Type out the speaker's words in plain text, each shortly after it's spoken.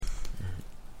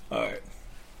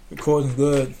Recording's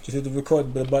good. Just hit the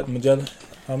record button, Magellan.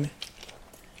 Homie.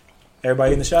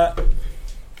 Everybody in the shot?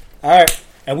 Alright.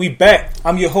 And we back.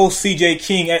 I'm your host, CJ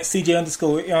King, at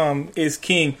CJ is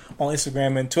King on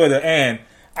Instagram and Twitter. And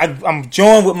I'm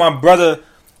joined with my brother,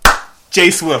 J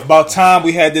Swiff. About time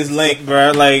we had this link,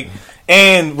 bro.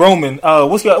 And Roman.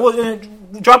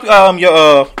 Drop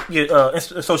your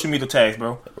social media tags,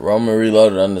 bro. Roman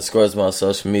Reloaded _ is my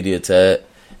social media tag.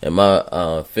 And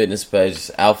my fitness page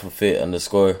is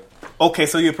AlphaFit_. Okay,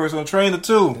 so you're a personal trainer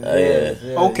too. Yeah.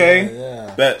 Okay.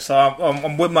 Yeah. Bet. So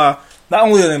I'm with my, not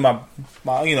only are they my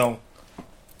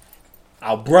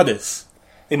our brothers.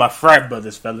 They my frat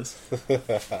brothers, fellas.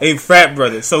 They frat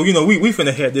brothers. So we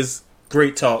finna have this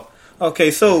great talk.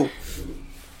 Okay, so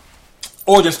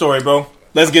origin story, bro.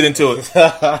 Let's get into it.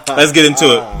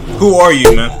 Who are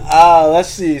you, man? Let's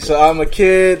see. So I'm a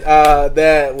kid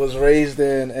that was raised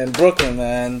in Brooklyn,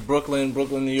 man. Brooklyn,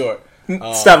 New York.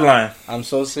 Stop lying. I'm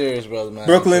so serious, brother, man.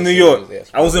 Brooklyn, New York. Yes,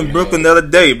 I was in Brooklyn the other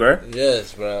day, bro.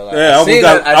 Yes, bro. I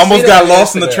almost got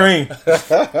lost in the train.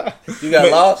 You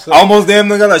got lost? I almost damn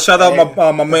near got lost. Shout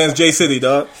out my man's J City,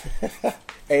 dog.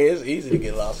 Hey, it's easy to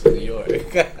get lost in New York.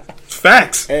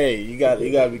 Facts. Hey, you got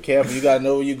to be careful. You got to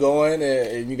know where you're going,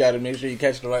 and you got to make sure you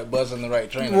catch the right bus and the right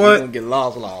train. What? You're going to get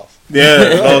lost.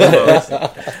 Yeah, lost.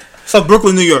 So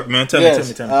Brooklyn, New York, man. Tell me.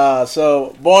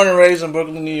 So born and raised in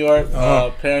Brooklyn, New York.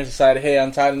 Parents decided, hey,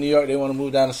 I'm tired of New York. They want to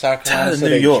move down to South Carolina, so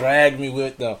they dragged me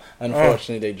with them.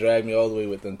 Unfortunately, they dragged me all the way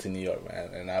with them to New York,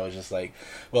 man. And I was just like,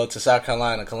 well, to South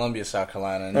Carolina, Columbia, South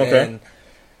Carolina. And then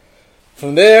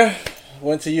from there,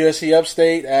 went to USC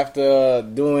Upstate after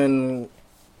doing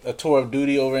a tour of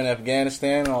duty over in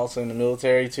Afghanistan, also in the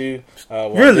military too.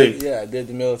 Really? I did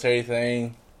the military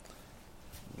thing.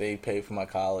 They paid for my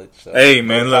college. So hey,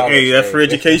 man, look, that's free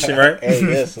education, right? Hey,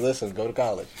 yes, listen, go to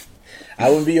college. I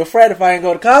wouldn't be your friend if I didn't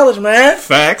go to college, man.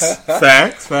 Facts.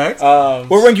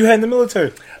 What rank you had in the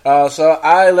military? So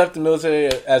I left the military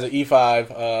as an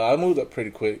E5. I moved up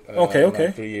pretty quick. Okay.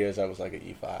 Like 3 years, I was like an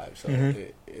E5. So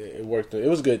it worked. It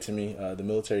was good to me. The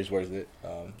military's worth it.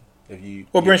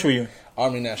 What branch were you in?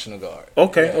 Army National Guard.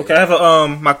 Okay. I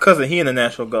have my cousin. He in the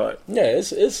National Guard. Yeah,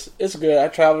 it's good. I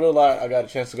traveled a lot. I got a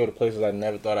chance to go to places I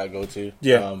never thought I'd go to.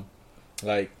 Yeah.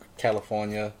 Like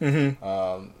California. Mm-hmm.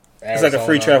 It's Arizona. like a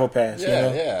free travel pass.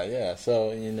 Yeah.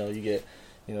 So you get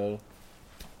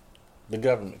the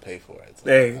government pay for it. So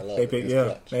they pay.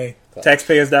 Yeah. Hey,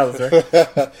 taxpayers' dollars, right?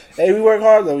 Hey, we work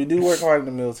hard though. We do work hard in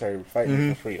the military. We're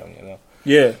fighting for freedom.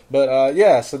 Yeah. But,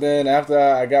 so then after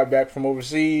I got back from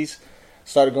overseas,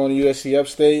 started going to USC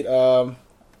Upstate. I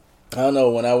don't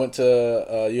know, when I went to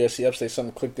USC Upstate,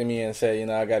 something clicked in me and said,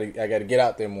 I gotta get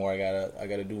out there more. I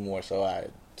gotta do more. So I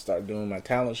started doing my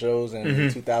talent shows. And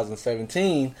in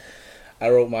 2017, I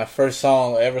wrote my first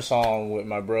ever song with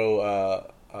my bro,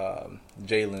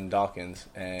 Jalen Dawkins.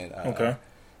 And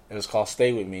it was called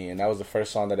Stay With Me. And that was the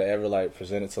first song that I ever,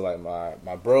 presented to,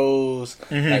 my bros,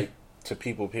 to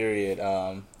people, period.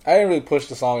 I didn't really push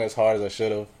the song as hard as I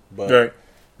should have, but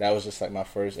that was just my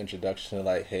first introduction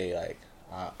to hey,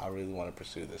 I really want to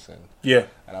pursue this, and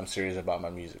I'm serious about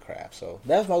my music craft. So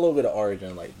that's my little bit of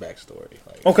origin, backstory.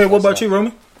 Okay, what about you,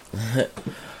 Roman?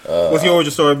 What's your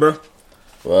origin story, bro?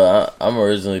 Well, I'm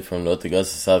originally from North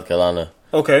Augusta, South Carolina.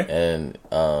 Okay. And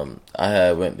I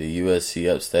had went to USC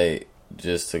Upstate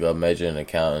just to go major in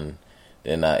accounting.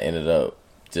 Then I ended up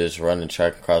just running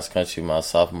track and cross country my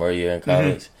sophomore year in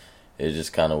college. It's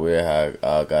just kind of weird how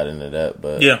I got into that,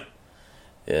 but yeah.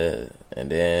 And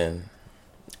then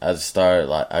I just started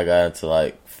I got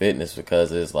into fitness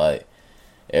because it's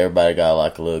everybody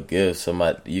got a little gift.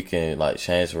 You can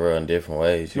change the world in different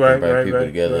ways. You can bring people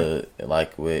together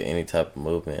with any type of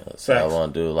movement. So I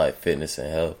want to do fitness and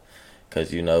health.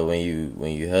 Because when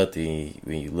you healthy,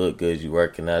 when you look good, you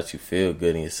working out, you feel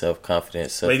good, and you're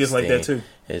self-confident, self-esteem. Ladies like that too.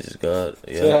 It's just good.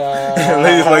 Yeah.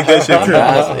 Ladies like that shit too.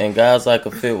 And guys like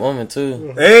a fit woman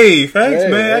too. Hey, thanks,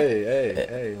 man.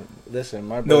 Hey. Listen,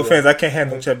 my brother. No offense, I can't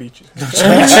handle chubby.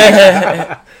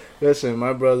 Listen,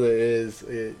 my brother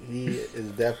he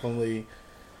is definitely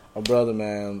a brother,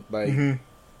 man.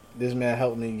 This man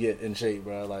helped me get in shape,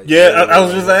 bro. I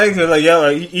was just asking,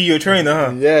 he your trainer,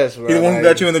 huh? Yes, bro. He the one who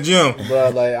got you in the gym, bro.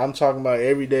 I'm talking about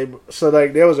every day. So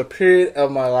there was a period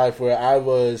of my life where I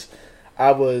lost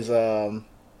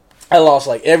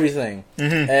everything,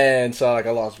 and so I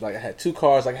lost I had 2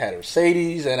 cars, I had a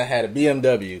Mercedes and I had a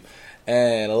BMW,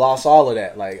 and I lost all of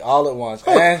that all at once.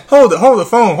 Hold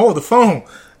the phone.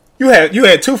 You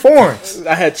had 2 foreigns.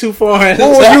 I had 2 foreigns.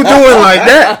 What were you doing like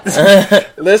that?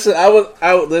 Listen, I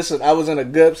was in a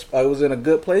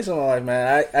good place in my life,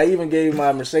 man. I even gave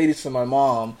my Mercedes to my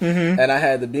mom, and I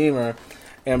had the Beamer.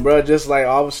 And bro, just like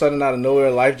all of a sudden out of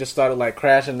nowhere, life just started like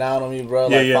crashing down on me, bro.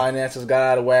 Like finances got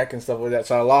out of whack and stuff like that.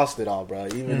 So I lost it all, bro.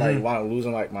 Even like wound up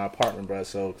losing like my apartment, bro.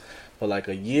 So for like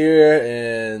a year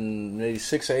and maybe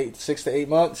 6 to 8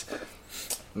 months,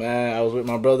 man, I was with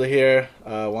my brother here.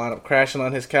 Wound up crashing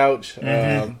on his couch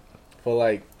for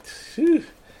like,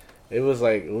 it was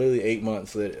like literally 8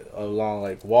 months along,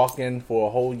 like walking for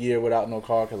a whole year without no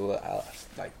car because I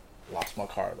like lost my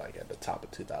car like at the top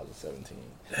of 2017.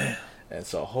 Damn. And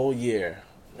so a whole year,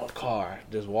 no car,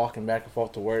 just walking back and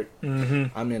forth to work.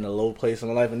 I'm in a low place in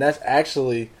my life. And that's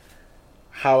actually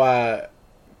how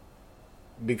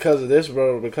because of this,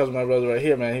 bro, because of my brother right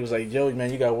here, man, he was like, yo, man,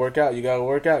 you got to work out. You got to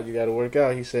work out. You got to work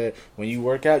out. He said, when you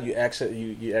work out, you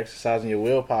exercising your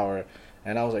willpower.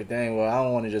 And I was like, dang, well, I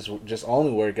don't want to just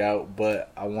only work out,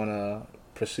 but I want to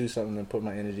pursue something and put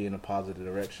my energy in a positive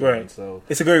direction. Right. And so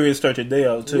it's a great way to start your day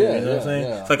out, too. Yeah, you know what I'm saying?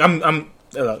 Yeah. It's like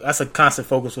that's a constant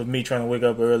focus with me trying to wake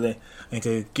up early and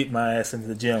to get my ass into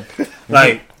the gym.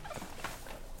 Like,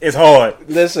 it's hard.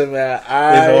 Listen, man, it's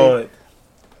hard.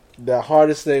 The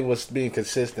hardest thing was being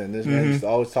consistent. This man used to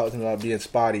always talk to me about being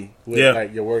spotty with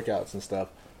like your workouts and stuff.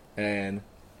 And,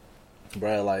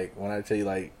 bro, like, when I tell you,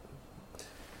 like,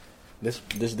 this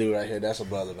dude right here, that's a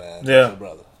brother, man. Yeah. That's a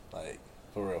brother. Like,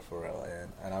 for real.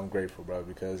 And I'm grateful, bro,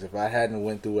 because if I hadn't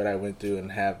went through what I went through and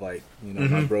have, like, you know,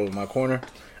 my bro in my corner,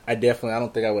 I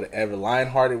don't think I would have ever,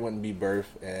 Lionhearted wouldn't be birthed,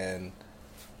 and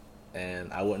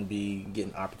I wouldn't be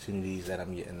getting opportunities that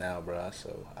I'm getting now, bro.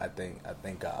 So I thank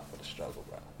God for the struggle,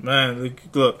 bro. Man,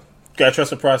 look, gotta trust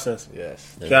the process.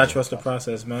 Yes. Gotta trust the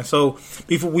process, man. So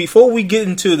before we get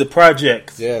into the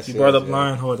projects, you brought up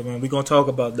Lionhearted, man. We're gonna talk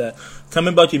about that. Tell me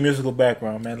about your musical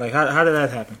background, man. Like, how did that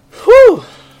happen? Whew.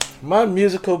 My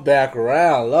musical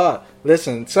background, Lord.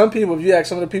 Listen, some people, if you ask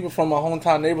some of the people from my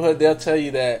hometown neighborhood, they'll tell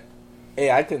you that, hey,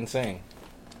 I couldn't sing.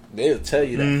 They'll tell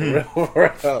you that for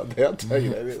real. They'll tell you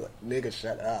that. They're like, nigga,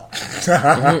 shut up.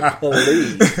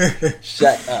 Please,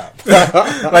 shut up.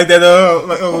 Like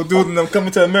that dude in them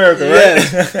Coming to America, right?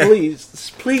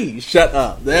 Yes, please, shut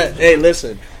up. Hey,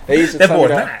 listen. They used to that tell boy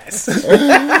me that. Nice.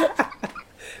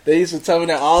 They used to tell me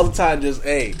that all the time. Just,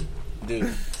 hey,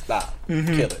 dude, stop,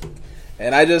 kill it.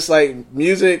 And I just like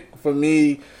music for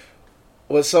me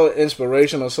was so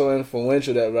inspirational, so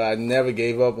influential that I never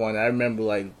gave up on it. I remember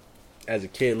like as a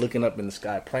kid looking up in the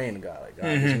sky, praying to God, like,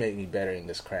 God, just make me better in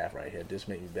this craft right here. Just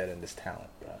make me better in this talent,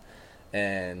 bro.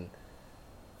 And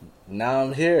now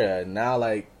I'm here. Now,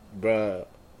 like, bro,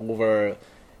 over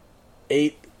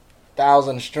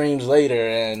 8,000 streams later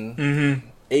and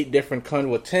 10 different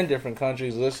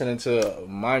countries listening to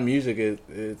my music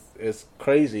it's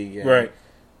crazy. And, right.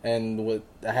 And what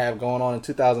I have going on in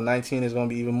 2019 is going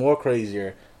to be even more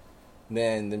crazier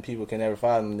than people can ever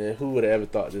fathom. Who would have ever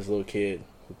thought this little kid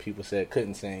who people said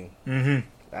couldn't sing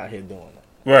out here doing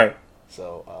it? Right.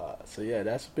 So yeah,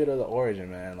 that's a bit of the origin,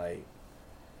 man. Like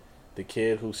the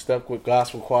kid who stuck with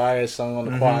gospel choir, sung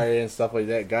on the choir and stuff like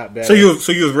that, got better. So you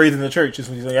was raised in the church, is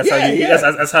what you're saying?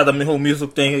 That's how the whole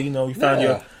music thing. You know, you found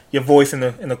your voice in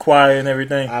the choir and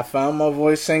everything. I found my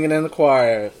voice singing in the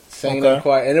choir. In the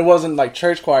choir, and it wasn't like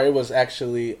church choir. It was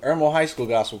actually Irmo High School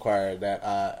gospel choir that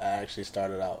I actually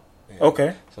started out in.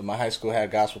 Okay. So my high school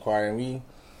had gospel choir, and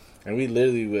we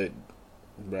literally would.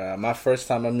 My first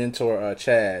time, my mentor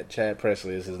Chad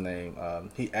Presley is his name.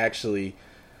 He actually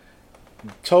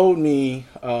told me.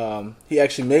 He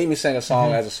actually made me sing a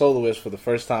song as a soloist for the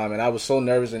first time, and I was so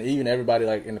nervous, and even everybody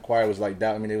like in the choir was like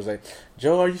doubting me. They was like,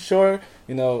 "Joe, are you sure?"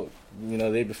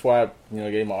 They before I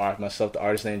gave myself the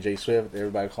artist name Jay Swiff,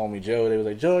 everybody called me Joe. They was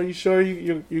like, Joe, are you sure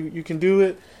you can do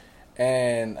it?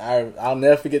 And I'll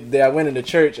never forget the day I went into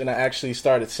church and I actually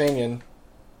started singing,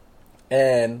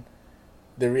 and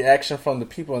the reaction from the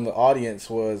people in the audience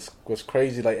was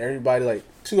crazy. Like everybody, like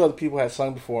 2 other people had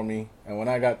sung before me, and when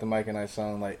I got the mic and I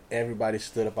sung, like everybody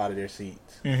stood up out of their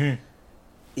seats.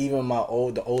 Even the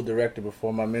old director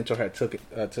before my mentor had took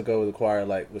over the choir,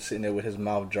 like was sitting there with his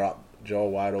mouth dropped, jaw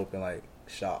wide open, like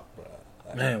shocked, bro.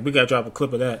 Like, man, we gotta drop a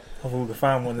clip of that. Hopefully we can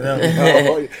find one of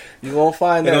them. You won't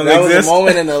find that. That was a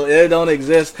moment, and it don't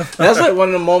exist. That's like one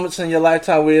of the moments in your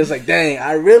lifetime where it's like, dang,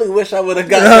 I really wish I would have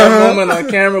got that moment on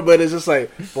camera, but it's just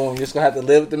like, boom, you're just gonna have to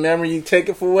live with the memory. You take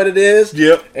it for what it is,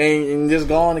 and just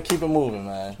go on and keep it moving,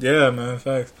 man. Yeah, man,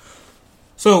 facts.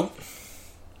 So,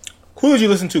 who did you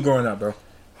listen to growing up, bro?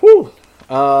 Whew.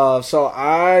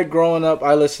 So growing up,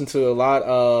 I listened to a lot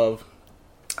of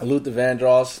Luther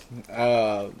Vandross,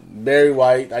 Barry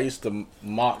White. I used to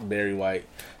mock Barry White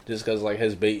just because like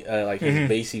his his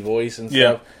bassy voice and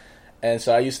stuff. And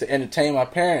so I used to entertain my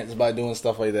parents by doing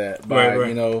stuff like that. By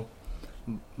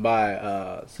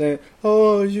saying,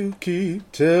 "Oh, you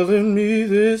keep telling me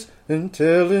this and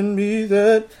telling me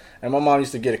that. And my mom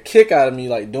used to get a kick out of me,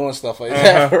 like, doing stuff like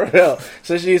that, for real.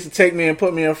 So she used to take me and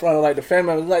put me in front of, like, the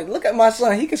family members, like, look at my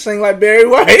son, he can sing like Barry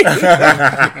White.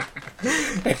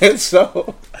 And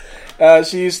so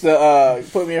she used to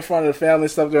put me in front of the family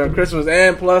and stuff during Christmas.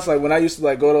 And plus, like, when I used to,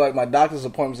 like, go to, like, my doctor's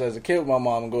appointments as a kid with my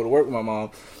mom and go to work with my mom,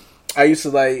 I used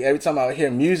to, like, every time I would hear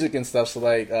music and stuff, so,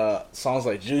 like, songs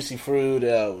like Juicy Fruit,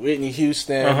 Whitney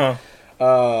Houston,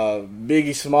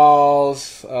 Biggie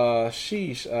Smalls,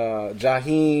 Jaheim,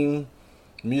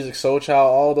 Music Soul Child,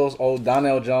 all those old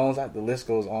Donnell Jones. The list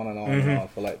goes on and on and on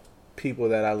for like people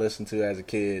that I listened to as a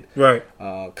kid. Right.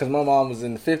 Because my mom was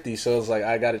in the 50s, so it's like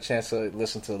I got a chance to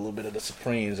listen to a little bit of the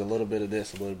Supremes, a little bit of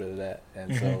this, a little bit of that,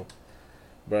 and so,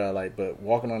 bro, like, but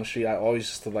walking on the street, I always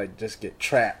used to like just get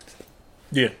trapped.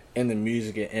 Yeah. In the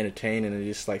music and entertaining, and it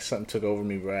just like something took over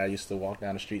me, bro. I used to walk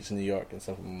down the streets in New York and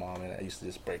stuff with my mom, and I used to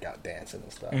just break out dancing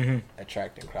and stuff,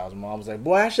 attracting crowds. My mom was like,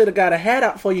 "Boy, I should have got a hat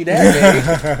out for you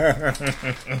that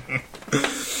day."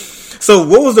 So,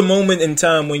 what was the moment in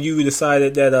time when you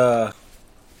decided that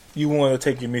you wanted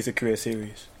to take your music career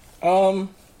serious? I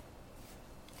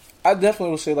definitely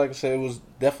would say, like I said, it was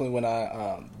definitely when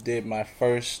I did my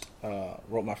first,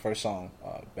 wrote my first song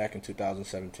back in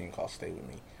 2017 called "Stay With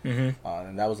Me."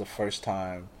 And that was the first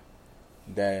time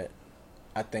that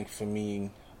I think for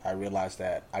me, I realized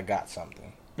that I got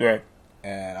something. Right.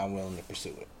 And I'm willing to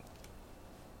pursue it.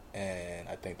 And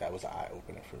I think that was an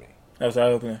eye-opener for me. That was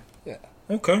eye-opener? Yeah.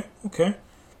 Okay.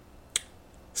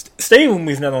 Stay With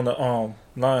Me is not on the line,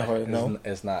 right? No.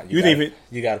 It's not. You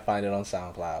got to find it on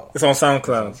SoundCloud. It's on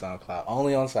SoundCloud. It's on SoundCloud.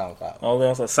 Only on SoundCloud. Only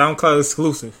on SoundCloud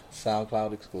exclusive.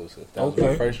 SoundCloud exclusive. That was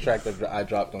the first track that I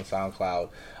dropped on SoundCloud.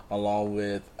 Along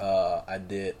with, I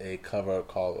did a cover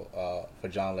called for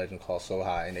John Legend called "So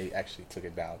High," and they actually took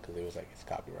it down because it was like it's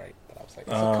copyright. But I was like,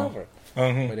 it's a cover.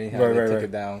 But anyhow, they took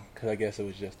it down because I guess it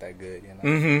was just that good, you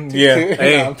know. Yeah.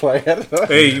 Hey, I'm playing.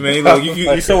 Hey, man, look,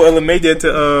 you so elevated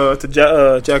to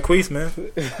Jacquees, man.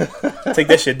 Take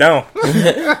that shit down.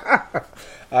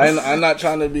 I'm not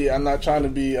trying to be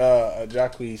a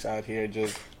Jacquees out here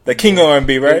just. The king of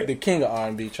R&B, right? The king of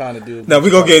R&B, trying to do. Now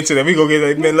we gonna get into that. We gonna get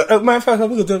that. Man, matter of fact, we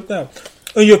gonna jump down.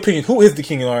 In your opinion, who is the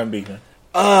king of R&B, man?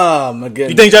 Oh my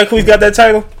goodness! You think Jacquees got that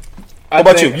title? How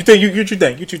about you? You think? What you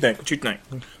think? What you think?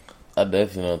 I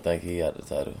definitely don't think he got the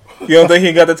title. You don't think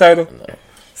he got the title? No.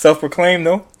 Self-proclaimed,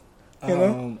 no. You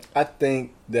know? I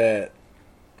think that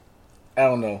I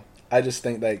don't know. I just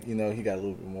think like he got a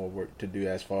little bit more work to do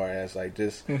as far as like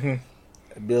just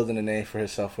building a name for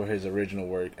himself for his original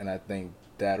work, and I think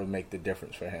that'll make the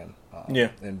difference for him.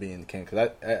 In being the king, because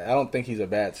I don't think he's a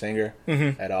bad singer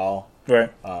at all.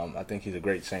 Right. I think he's a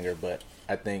great singer, but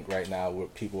I think right now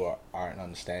what people aren't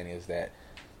understanding is that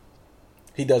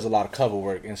he does a lot of cover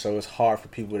work, and so it's hard for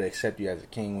people to accept you as a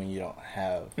king when you don't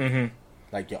have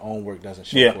like your own work doesn't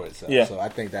show for itself. Yeah. So I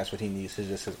think that's what he needs is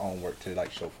just his own work to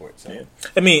like show for itself. Yeah.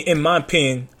 I mean, in my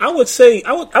opinion, I would say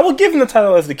I would give him the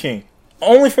title as the king,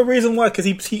 only for reason why, because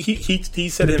he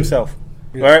said it himself.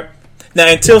 Yeah. Right. Now,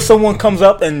 until someone comes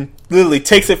up and literally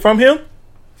takes it from him,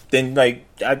 then like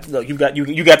you got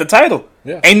the title.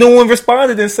 Yeah. Ain't no one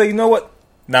responded and say, you know what?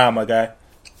 Nah, my guy,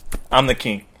 I'm the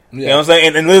king. Yeah. You know what I'm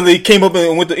saying? And literally came up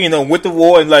and with the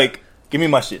war and like, give me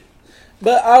my shit.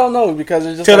 But I don't know, because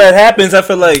it's just till that happens, I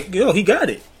feel like he got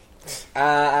it.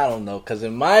 I don't know, because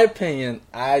in my opinion,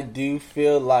 I do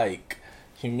feel like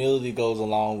humility goes a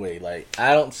long way. Like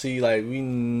I don't see like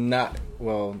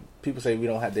people say they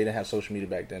didn't have social media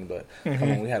back then, but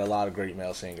come on, we had a lot of great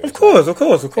male singers. Of course.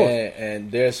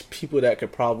 And there's people that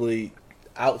could probably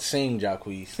out-sing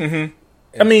Jacquees.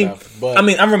 I mean,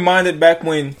 I'm reminded back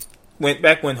when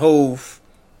Hove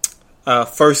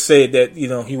first said that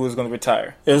he was going to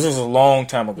retire. This was a long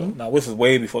time ago. Now this is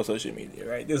way before social media,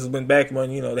 right? This has been back when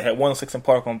they had 106 and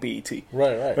Park on BET.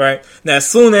 Right. Now, as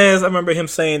soon as I remember him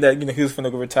saying that he was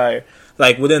going to retire,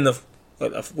 like within not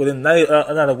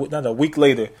a week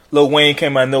later, Lil Wayne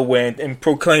came out of nowhere and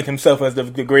proclaimed himself as the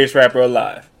greatest rapper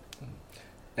alive.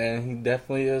 And he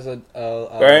definitely is a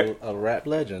rap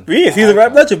legend. He is. He's a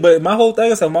rap legend. But my whole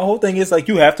thing is like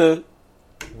you have to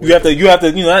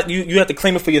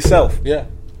claim it for yourself. Yeah.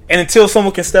 And until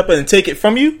someone can step in and take it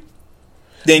from you,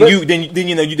 then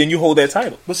you hold that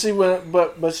title. But see when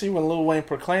Lil Wayne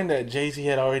proclaimed that, Jay-Z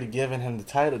had already given him the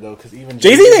title though, because even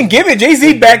Jay-Z didn't give it.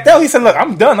 Jay-Z backed out. He said, "Look,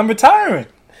 I'm done. I'm retiring."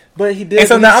 But he did. And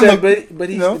so now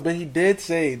he did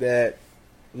say that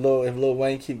if Lil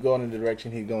Wayne keep going in the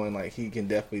direction he's going, like he can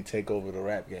definitely take over the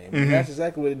rap game. And that's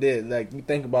exactly what it did. Like you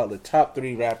think about the top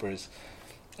 3 rappers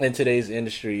in today's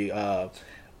industry, or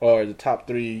the top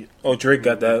 3. Oh, Drake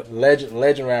got that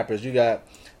legend rappers. You got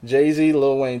Jay-Z,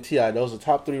 Lil Wayne, T.I. Those are the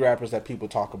top 3 rappers that people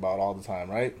talk about all the time,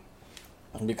 right?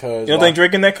 Because you don't think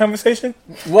Drake in that conversation?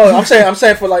 Well, I'm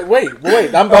saying for like, wait.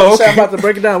 I'm about to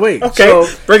break it down. Wait, okay, so,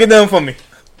 break it down for me.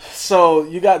 So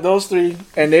you got those 3,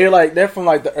 and they're from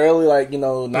like the early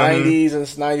 90s and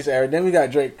 90s era. Then we got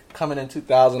Drake coming in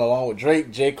 2000, along with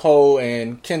Drake, J. Cole,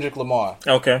 and Kendrick Lamar.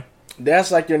 Okay,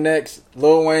 that's like your next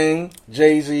Lil Wayne,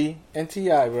 Jay-Z, and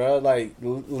T.I., bro. Like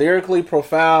lyrically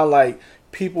profound, like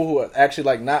people who are actually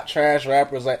like not trash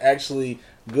rappers, like actually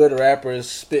good rappers,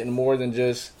 spitting more than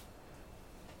just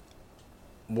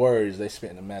words. They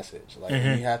spitting a message. Like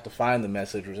you have to find the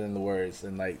message within the words.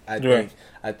 And like I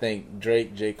think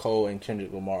Drake, J. Cole, and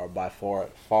Kendrick Lamar are by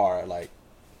far like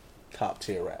top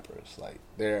tier rappers. Like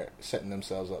they're setting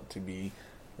themselves up to be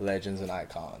legends and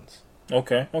icons.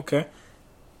 Okay.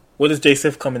 Where does J.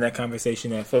 Swift come in that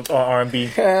conversation at for R&B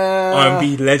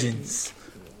legends?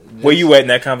 Where you at in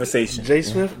that conversation? J.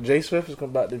 Swift is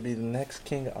about to be the next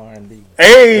king of R&B.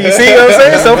 Hey, you see what I'm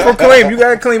saying? Self-proclaim. You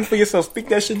gotta claim for yourself. Speak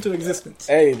that shit into existence.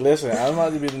 Hey, listen, I'm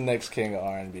about to be the next king of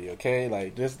R&B. Okay,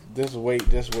 like just wait.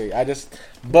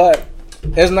 But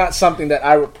it's not something that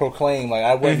I would proclaim. Like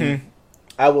I wouldn't.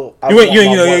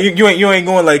 You ain't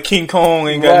going like King Kong.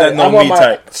 Ain't got nothing on me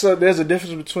type. So there's a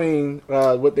difference between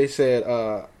what they said,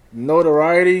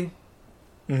 notoriety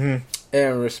and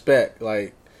respect.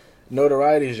 Like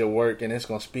notoriety is your work, and it's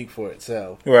gonna speak for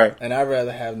itself. Right. And I'd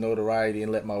rather have notoriety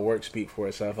and let my work speak for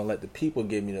itself, and let the people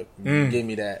give me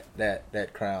that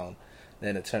crown,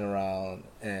 than to turn around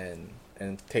and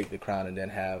take the crown and then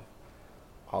have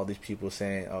all these people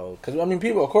saying, "Oh," because I mean,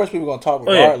 people gonna talk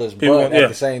regardless, but at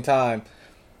the same time,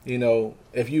 you know,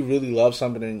 if you really love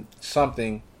something,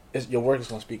 your work is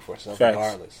gonna speak for itself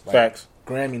regardless. Like, Facts.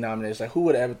 Grammy nominations. Like, who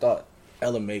would have ever thought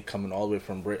Ella Mai coming all the way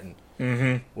from Britain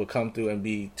would come through and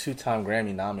be 2-time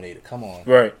Grammy nominated? Come on.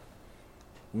 Right.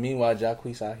 Meanwhile,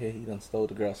 Jacquees out here, he done stole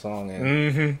the girl's song and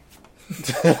ain't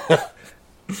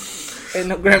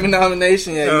no Grammy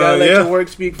nomination yet. You gotta let your work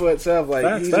speak for itself.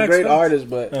 Like, he's a great artist,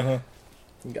 but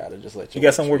you gotta just let you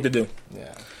got some work to do.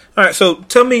 Yeah. All right, so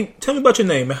tell me about your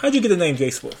name, man. How'd you get the name J.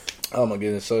 Swift? Oh my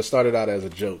goodness! So it started out as a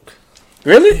joke.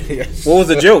 Really? Yes. What was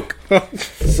the joke?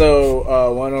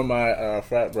 So one of my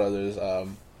frat brothers,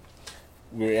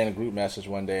 we were in a group message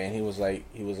one day, and he was like,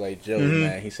 "Joe,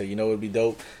 man," he said, "You know what would be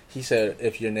dope?" He said,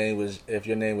 "If your name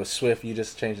was Swift, you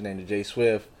just change the name to J.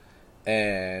 Swift,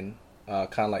 and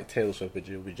kind of like Taylor Swift, but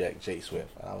you reject J. Swift."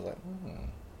 And I was like,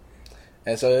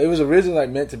 And so it was originally like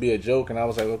meant to be a joke, and I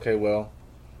was like, okay, well,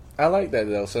 I like that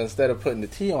though. So instead of putting the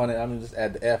T on it, I'm gonna just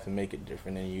add the F and make it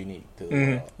different and unique to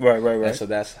the world. Right. And so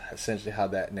that's essentially how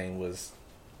that name was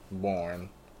born,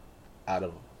 out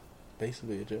of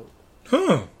basically a joke.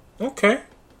 Okay.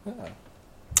 Yeah.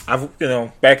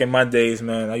 I've back in my days,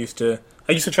 man, I used to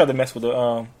try to mess with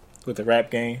the rap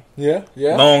game. Yeah.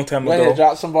 Long time ago. Ahead,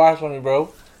 drop some bars for me,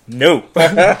 bro. No.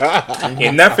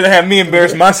 You're not gonna have me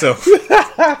embarrass myself.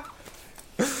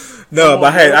 No,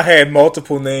 but I had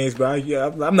multiple names, but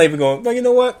I'm not even going. No, you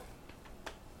know what?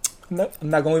 I'm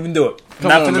not going to even do it. I'm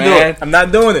not going to do it. I'm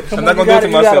not doing it. I'm not going to do it to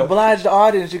myself. You got to oblige the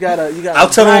audience. You got to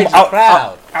oblige the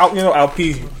crowd. I'll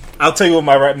appease you. I'll tell you what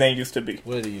my rap name used to be.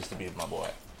 What did it used to be, my boy?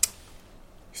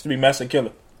 Used to be Master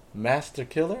Killer. Master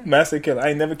Killer? Master Killer.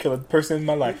 I ain't never killed a person in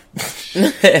my life.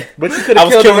 But you could have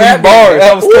killed killing them bars.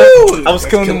 I was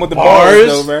killing them with the bars,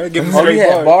 though, man. Give them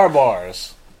straight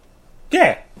bars.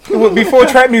 Yeah. Before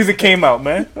trap music came out,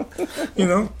 man. You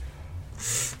know.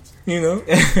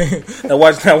 Now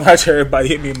watch everybody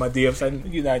hit me in my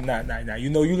DMs. You like, nah. You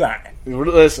know you lying.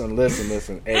 Listen.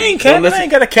 Hey, I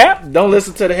ain't got a cap. Don't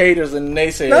listen to the haters and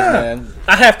naysayers, man.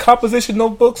 I have composition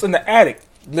notebooks in the attic.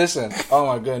 Listen, oh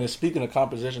my goodness. Speaking of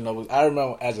composition notebooks, I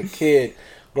remember as a kid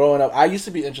growing up, I used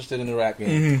to be interested in the rap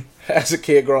game as a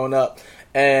kid growing up,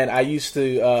 and I used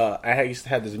to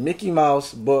have this Mickey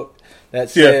Mouse book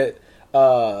that said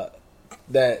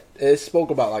that it spoke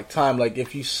about like time. Like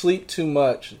if you sleep too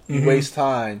much, you waste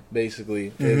time.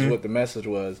 Basically, is what the message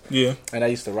was. Yeah, and I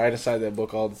used to write inside that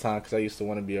book all the time because I used to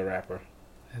want to be a rapper,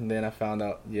 and then I found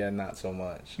out, not so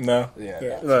much. No,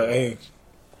 much.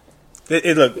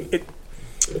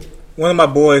 One of my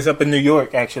boys up in New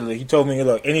York, actually, he told me,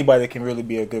 look, anybody can really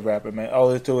be a good rapper, man. All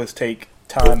they do is take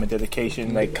time and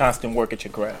dedication, like constant work at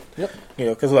your craft. Yep.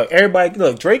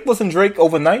 Because Drake wasn't Drake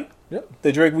overnight. Yep.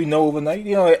 The Drake we know overnight.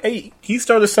 Hey, he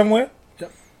started somewhere.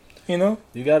 Yep.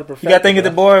 You got to perfect. You got to think of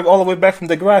the boy all the way back from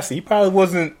Degrassi. He probably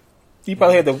wasn't He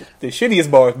probably had the shittiest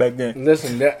bars back then.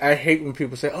 Listen, I hate when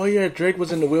people say, "Oh yeah, Drake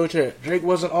was in the wheelchair." Drake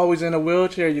wasn't always in a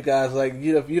wheelchair, you guys. Like,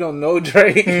 if you don't know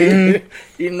Drake,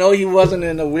 you know he wasn't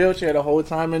in a wheelchair the whole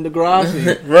time in the garage.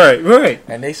 Right.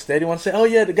 And they steady want to say, "Oh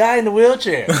yeah, the guy in the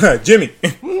wheelchair, Jimmy."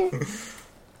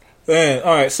 Man,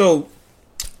 all right. So,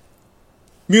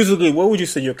 musically, where would you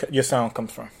say your sound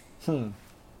comes from?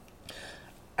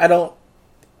 I don't,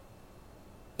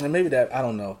 and maybe that I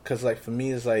don't know, because like for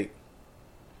me, it's like.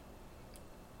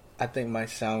 I think my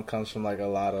sound comes from like a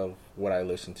lot of what I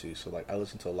listen to. So like I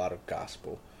listen to a lot of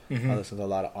gospel. I listen to a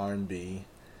lot of R&B,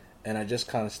 and I just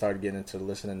kind of started getting into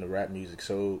listening to rap music.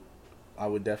 So I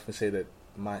would definitely say that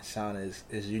my sound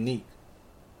is unique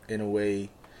in a way,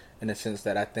 in a sense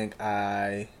that I think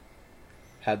I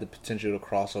had the potential to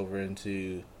cross over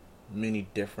into many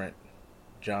different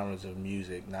genres of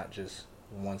music, not just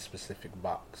one specific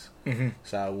box.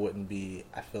 So I wouldn't be,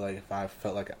 I feel like if I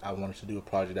felt like I wanted to do a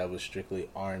project that was strictly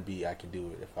R&B, I could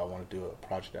do it. If I wanted to do a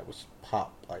project that was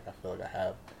pop, like I feel like I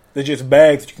have. They're just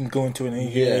bags that you can go into at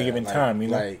any given time, you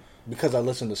know? Like, because I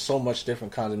listen to so much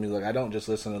different kinds of music, like I don't just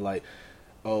listen to like,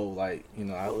 I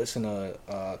listen to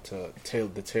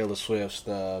the Taylor Swifts,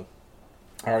 the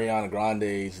Ariana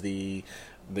Grandes, the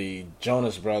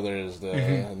Jonas Brothers,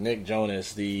 the Nick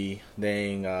Jonas, the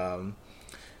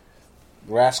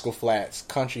Rascal Flatts,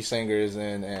 country singers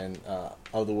and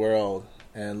of the world,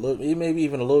 and maybe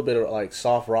even a little bit of like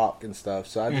soft rock and stuff.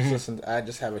 So I just listen. I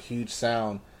just have a huge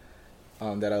sound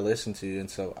that I listen to, and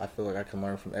so I feel like I can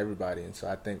learn from everybody. And so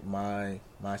I think my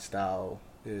style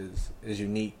is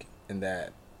unique in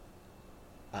that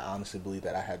I honestly believe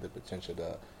that I have the potential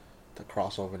to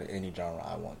cross over to any genre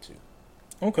I want to.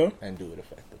 Okay. And do it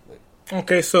effectively.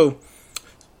 Okay, so.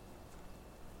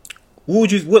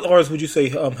 What artists would you say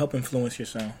help influence your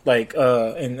sound? Like,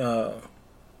 yeah.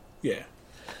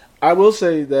 I will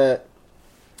say that.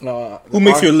 Who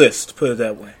makes your list? Put it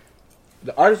that way.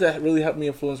 The artists that really helped me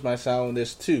influence my sound,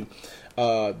 there's two.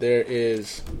 There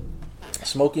is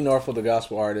Smokey Norfolk, the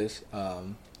gospel artist,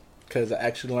 because I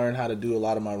actually learned how to do a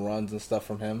lot of my runs and stuff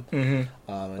from him,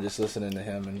 and just listening to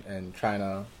him and trying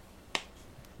to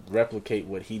replicate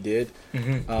what he did.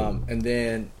 And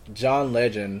then John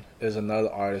Legend is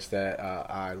another artist that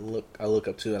I look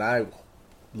up to, and I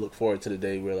look forward to the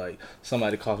day where like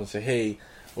somebody calls and say, "Hey,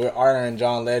 we're honoring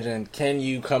John Legend. Can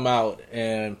you come out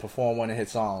and perform one of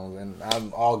his songs?" And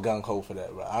I'm all gung ho for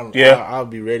that. But I'll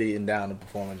be ready and down to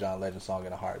perform a John Legend song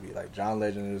in a heartbeat. Like John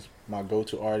Legend is my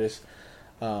go-to artist.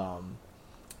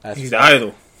 He's the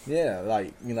idol. Yeah,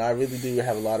 like, I really do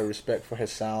have a lot of respect for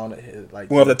his sound.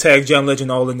 We'll have to tag John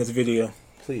Legend all in this video.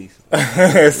 Please.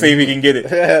 See if we can get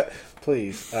it.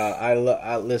 Please. I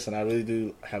listen, I really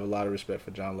do have a lot of respect for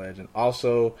John Legend.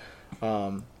 Also,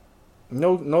 no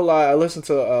lie, I listened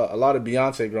to a lot of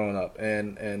Beyonce growing up.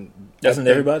 And doesn't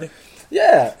everybody?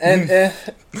 Yeah,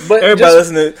 but everybody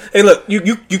listen to. Hey, look,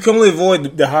 you can only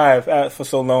avoid the Hive for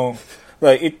so long.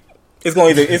 Like it's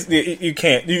going to you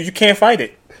can't fight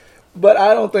it. But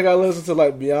I don't think I listen to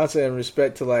like Beyonce in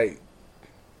respect to like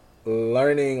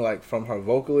learning like from her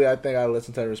vocally. I think I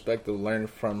listen to her in respect to learning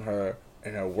from her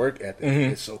and her work ethic.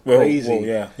 It's so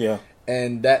crazy. Yeah.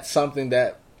 And that's something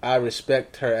that I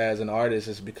respect her as an artist,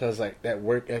 is because like that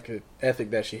work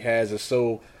ethic that she has is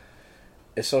so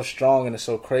strong and it's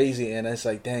so crazy. And it's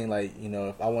like, dang, like,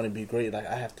 if I want to be great, like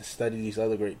I have to study these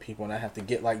other great people and I have to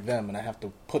get like them and I have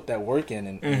to put that work in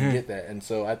and get that. And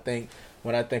so I think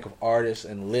when I think of artists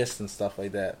and lists and stuff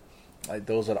like that, like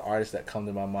those are the artists that come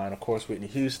to my mind. Of course, Whitney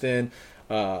Houston,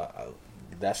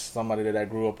 that's somebody that I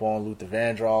grew up on. Luther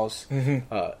Vandross,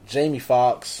 Jamie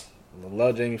Foxx. I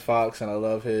love Jamie Foxx and I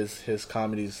love his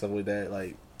comedies and stuff like that.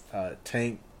 Like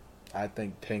Tank, I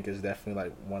think Tank is definitely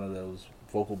like one of those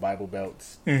vocal Bible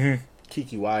belts.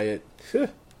 Kiki Wyatt. Sheesh.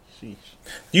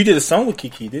 You did a song with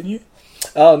Kiki, didn't you?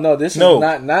 Oh no, this is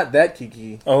not that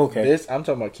Kiki. Oh, okay. I'm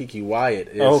talking about Kiki Wyatt.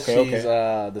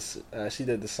 She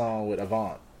did the song with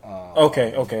Avant.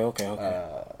 Okay.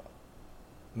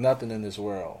 Nothing in This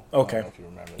World. Okay. I don't know if you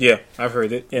remember. Yeah, I've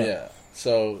heard it. Yeah.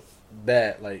 So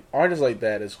that, like, artists like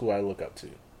that is who I look up to,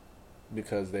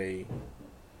 because they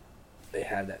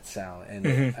have that sound, and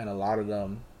and a lot of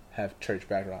them have church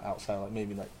background outside, like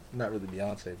maybe like not really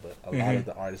Beyonce, but a lot of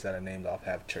the artists that are named off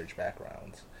have church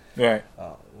backgrounds. Right.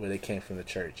 Where they came from the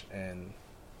church and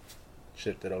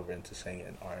shifted over into singing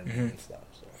and R&B and stuff.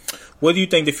 So, what do you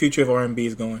think the future of R&B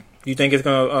is going? Do you think it's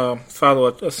going to follow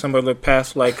a similar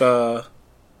path like how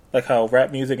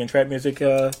rap music and trap music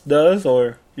does,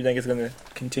 or do you think it's going to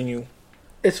continue?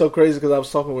 It's so crazy because I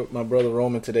was talking with my brother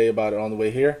Roman today about it on the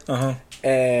way here,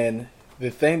 and the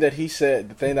thing that he said,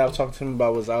 the thing that I was talking to him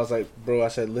about was, I was like, bro, I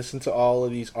said, listen to all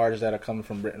of these artists that are coming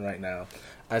from Britain right now.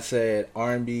 I said,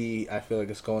 R&B, I feel like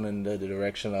it's going in the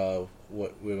direction of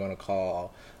what we're going to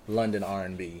call London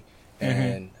R&B.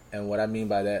 And what I mean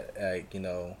by that, like, you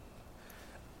know,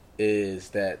 is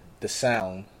that the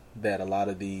sound that a lot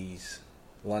of these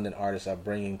London artists are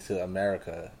bringing to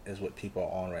America is what people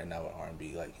are on right now with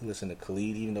R&B. Like, you listen to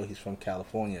Khalid, even though he's from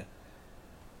California,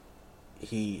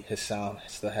 his sound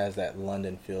still has that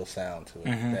London feel sound to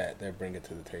it that they're bringing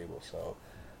to the table. So,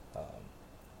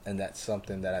 and that's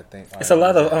something that I think it's a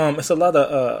lot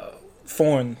of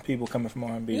foreign people coming from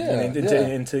R&B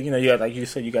into you know, you got, like you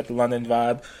said, you got the London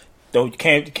vibe. Though you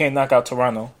can't knock out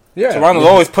Toronto. Yeah, Toronto's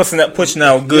always pushing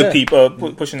out good people,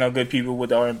 pushing out good people with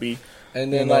the R&B.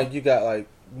 And then like you got like,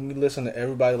 you listen to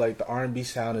everybody, like the R&B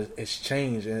sound is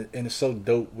changed, and it's so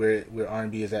dope where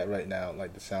R&B is at right now.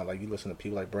 Like the sound, like you listen to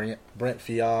people like Brent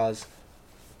Fiaz,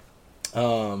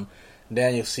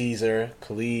 Daniel Caesar,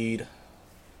 Khalid.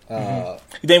 You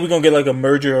think we're gonna get like a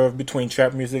merger between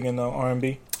trap music and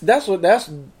R&B? That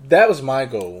was my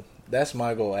goal. That's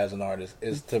my goal as an artist,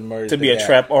 is to merge. To be a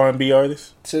trap R&B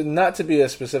artist? Not to be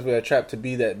specifically a trap, to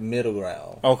be that middle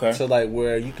ground. Okay. So like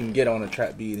where you can get on a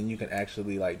trap beat and you can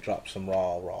actually like drop some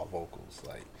raw vocals.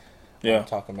 Like, I'm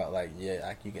talking about like,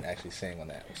 you can actually sing on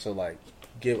that. So like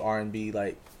give R&B,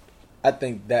 like, I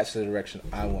think that's the direction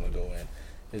I want to go in,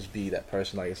 is be that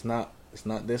person. Like it's not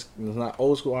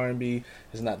old school R&B,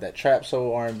 it's not that trap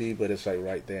soul R&B, but it's like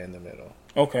right there in the middle.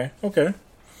 Okay.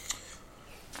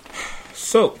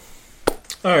 So,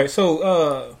 all right.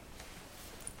 So,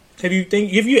 have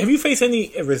you faced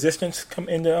any resistance come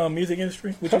in the music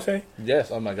industry? Would you say? Yes.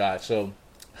 Oh my God. So,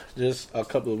 just a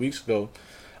couple of weeks ago,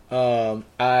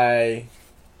 I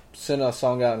sent a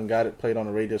song out and got it played on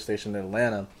a radio station in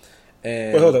Atlanta.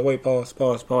 And hold on. Wait. Pause.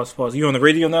 You on the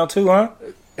radio now too, huh?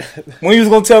 When you was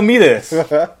gonna tell me this?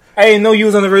 I didn't know you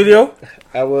was on the radio.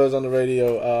 I was on the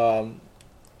radio.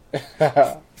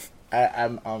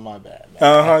 I'm on my bad.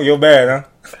 You're bad, huh?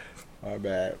 My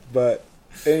bad. But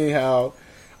anyhow,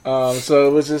 so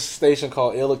it was this station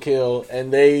called Ill or Kill,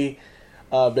 and they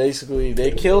basically they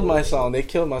killed my song. They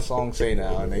killed my song "Say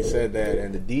Now," and they said that.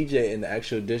 And the DJ and the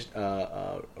actual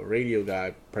radio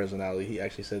guy personality, he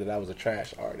actually said that I was a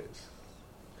trash artist.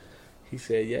 He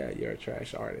said, "Yeah, you're a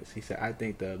trash artist." He said, "I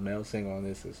think the male singer on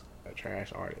this is a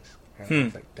trash artist." And I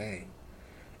was like, "Dang!"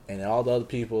 And all the other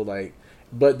people like.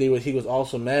 But he was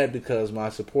also mad because my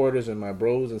supporters and my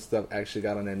bros and stuff actually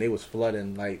got on there and they was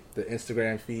flooding like the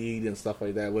Instagram feed and stuff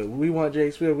like that. We want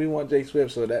Jay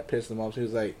Swift, so that pissed him off. He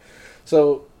was like,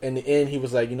 so in the end he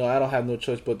was like, you know, I don't have no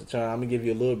choice but to turn. I'm gonna give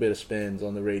you a little bit of spins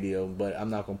on the radio, but I'm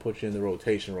not gonna put you in the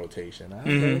rotation. I was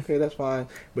like, okay, that's fine.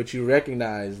 But you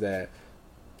recognize that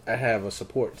I have a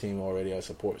support team already, a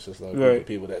support system, of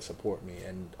people that support me,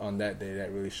 and on that day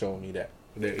that really showed me that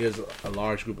there is a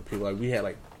large group of people. Like we had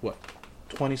like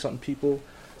 20-something people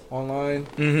online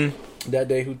that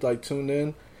day who like tuned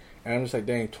in, and I'm just like,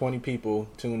 dang, 20 people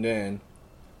tuned in.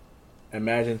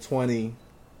 Imagine 20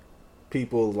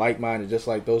 people like-minded, just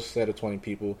like those set of 20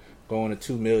 people, going to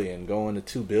 2 million, going to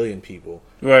 2 billion people.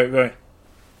 Right.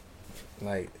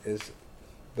 Like there's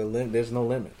no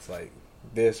limits. Like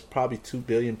there's probably 2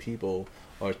 billion people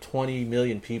or 20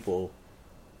 million people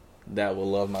that will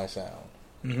love my sound.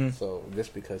 So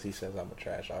just because he says I'm a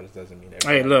trash artist doesn't mean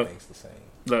everybody thinks the same.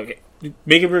 Look,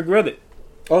 make him regret it.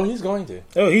 Oh, he's going to.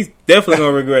 Oh, he's definitely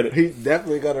going to regret it. He's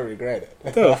definitely going to regret it.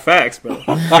 Oh, facts, bro.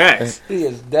 Facts. He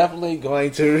is definitely going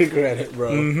to regret it,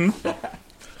 bro.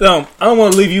 I don't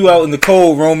want to leave you out in the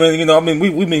cold, Roman. You know, I mean,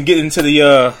 we've been getting into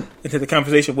the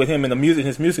conversation with him and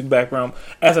his music background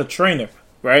as a trainer,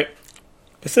 right?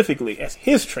 Specifically as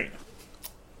his trainer.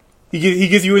 He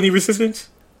gives you any resistance?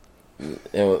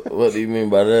 And what do you mean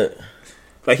by that?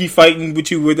 Like he fighting with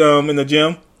you in the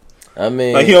gym? I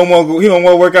mean, like he don't want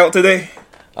to work out today.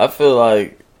 I feel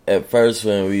like at first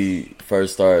when we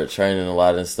first started training a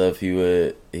lot and stuff, he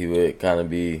would kind of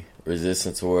be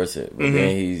resistant towards it, but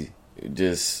then he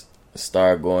just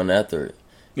started going after it.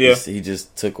 Yeah, he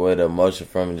just took away the emotion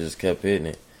from it and just kept hitting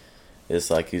it.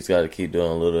 It's like he's got to keep doing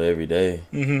a little every day,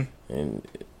 and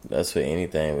that's with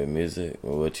anything, with music,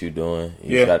 with what you're doing.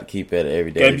 You got to keep at it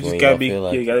every day. You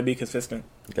got to be consistent.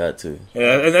 Got to.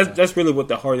 Yeah, and that's really what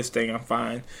the hardest thing I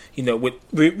find. You know, with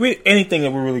anything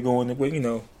that we're really going with, you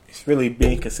know, it's really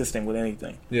being consistent with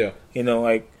anything. Yeah. You know,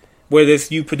 like whether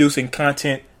it's you producing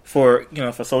content for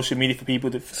social media for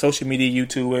people, social media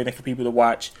YouTube, and for people to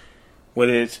watch,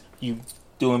 whether it's you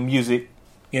doing music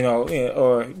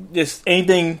or just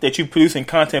anything that you produce in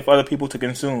content for other people to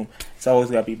consume. It's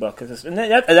always got to be about consistent.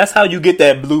 That's how you get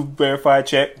that blue verified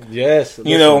check. Yes.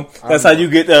 That's how you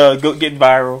get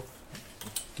viral.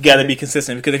 You got to be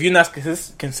consistent, because if you're not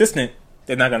consistent,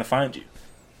 they're not going to find you.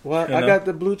 Well, I got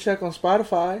the blue check on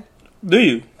Spotify. Do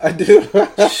you? I do.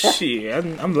 Shit,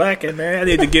 I'm lacking, man. I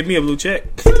need to give me a blue check.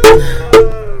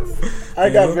 I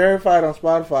got verified on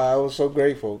Spotify. I was so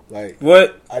grateful. Like,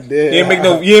 what? I did. You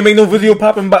ain't make no video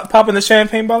popping the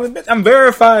champagne bottle. Bitch, I'm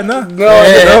verified now.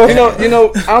 No, you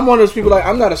know, I'm one of those people. Like,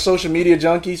 I'm not a social media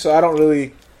junkie, so I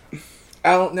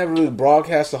don't never really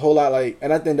broadcast a whole lot. Like,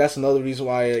 and I think that's another reason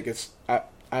why, like,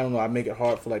 I don't know, I make it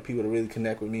hard for, like, people to really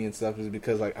connect with me and stuff, is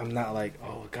because, like, I'm not like,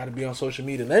 oh, I gotta be on social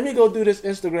media. Let me go do this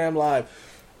Instagram live.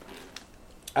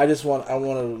 I want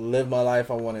to live my life.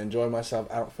 I want to enjoy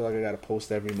myself. I don't feel like I got to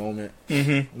post every moment.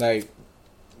 Mm-hmm. Like,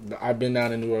 I've been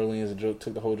down in New Orleans and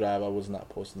took the whole drive. I was not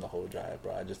posting the whole drive,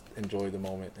 bro. I just enjoyed the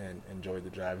moment and enjoyed the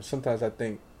drive. And sometimes I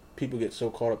think people get so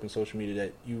caught up in social media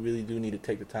that you really do need to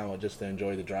take the time out just to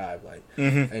enjoy the drive. Like,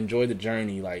 enjoy the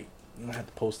journey. Like, you don't have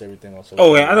to post everything on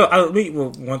social media.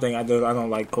 One thing I don't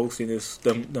like posting is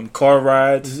them car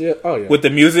rides. Yeah. Oh, yeah. With the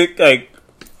music. Like,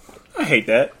 I hate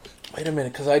that. Wait a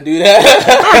minute, because I do that.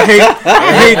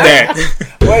 I hate that.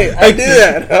 Wait, I do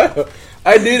that.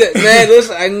 I do that. Man,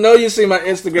 listen, I know you see my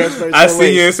Instagram story. I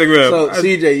see your Instagram. So,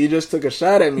 CJ, you just took a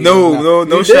shot at me.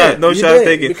 No shot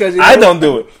taken. Because I don't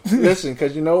do it. Listen,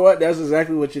 because you know what? That's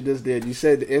exactly what you just did. You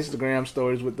said the Instagram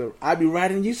stories with the... I be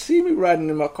riding... You see me riding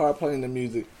in my car playing the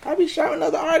music. I be shouting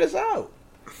other artists out.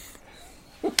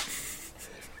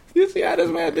 You see how this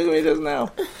man do me just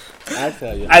now? I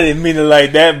tell you. I didn't mean it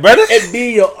like that, brother. It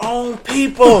be your own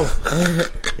people.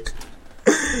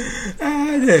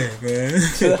 Damn, man.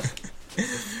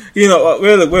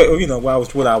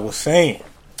 What I was saying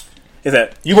is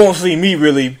that you won't see me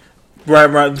really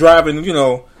driving,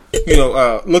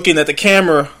 looking at the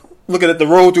camera, looking at the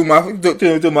road through my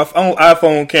own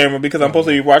iPhone camera, because I'm supposed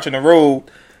to be watching the road.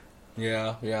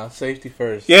 Yeah, safety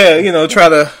first. Yeah,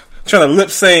 trying to lip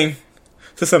sync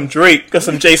to some Drake or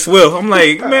some J Swiff. I'm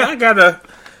like, man,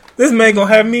 this man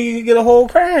gonna have me get a whole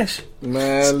crash.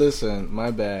 Man, listen, my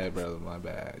bad, brother, my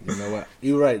bad. You know what?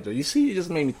 You're right, though. You see, you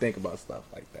just made me think about stuff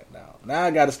like that now. Now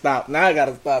I gotta stop. No,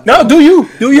 do you?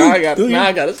 Now I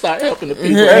gotta start helping the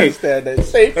people understand that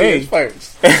safety is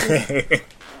first.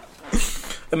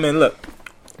 I mean, look,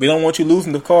 we don't want you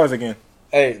losing the cars again.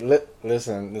 Hey,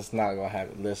 listen, it's not gonna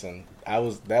happen. Listen, that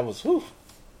was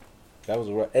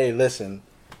rough. Hey, listen.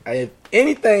 If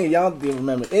anything, y'all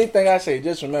remember, anything I say,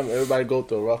 just remember, everybody go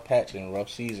through a rough patch and a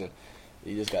rough season.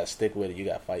 You just gotta stick with it. You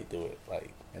gotta fight through it. Like,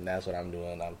 and that's what I'm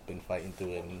doing. I've been fighting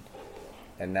through it,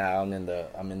 and now I'm in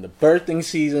the birthing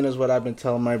season, is what I've been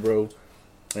telling my bro.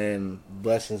 And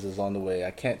blessings is on the way.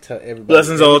 I can't tell everybody.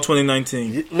 Blessings all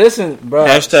 2019. Listen, bro.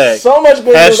 Hashtag. So much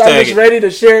good news. I'm just it. ready to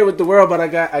share it with the world, but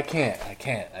I can't.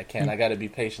 I gotta be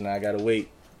patient. I gotta wait.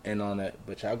 And on that,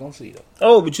 but y'all gonna see though.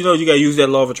 Oh, but you gotta use that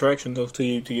law of attraction though to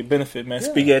your benefit, man.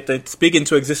 Yeah. Speak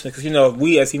into existence, because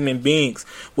we as human beings,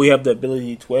 we have the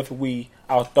ability to, whatever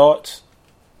our thoughts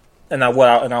and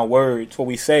our words, what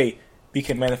we say, we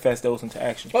can manifest those into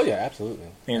action. Oh yeah, absolutely.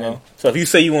 So if you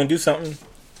say you want to do something,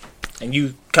 and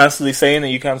you constantly saying,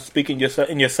 and you constantly speaking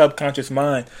in your subconscious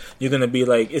mind, you're gonna be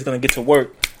like, it's gonna get to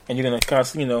work. And you're gonna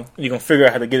constantly, you're gonna figure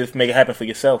out how to make it happen for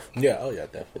yourself. Yeah, oh yeah,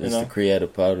 definitely. It's the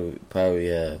creative power we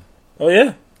have. Oh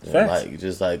yeah,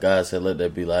 just like God said, let there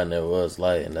be light, and there was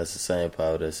light, and that's the same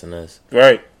power that's in us.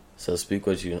 Right. So speak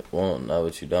what you want, not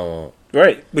what you don't want.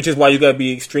 Right. Which is why you gotta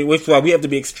be which is why we have to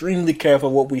be extremely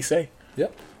careful what we say.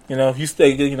 Yep. If you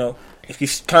stay, if you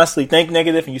constantly think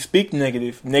negative and you speak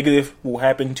negative will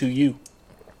happen to you.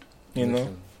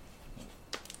 Listen,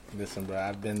 bro,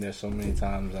 I've been there so many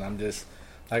times, and I'm just.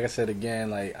 Like I said again,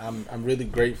 like I'm really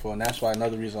grateful, and that's why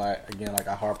another reason I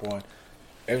harp on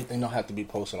everything don't have to be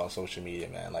posted on social media,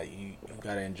 man. Like you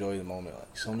gotta enjoy the moment.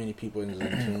 Like so many people are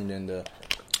tuned into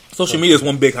social media is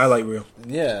one big highlight reel.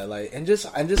 Yeah, like and just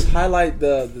highlight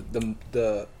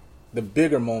the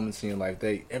bigger moments in your life.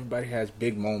 Everybody has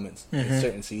big moments in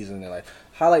certain seasons in their life.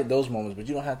 Highlight those moments, but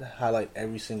you don't have to highlight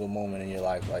every single moment in your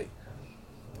life. Like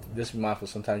just be mindful.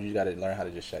 Sometimes you gotta learn how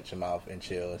to just shut your mouth and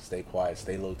chill and stay quiet,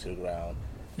 stay low to the ground.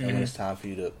 And when it's time for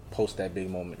you to post that big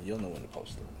moment, you'll know when to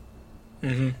post it.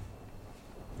 Mm-hmm.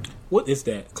 What is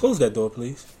that? Close that door,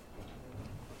 please.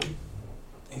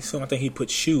 I think he put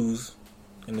shoes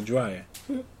in the dryer.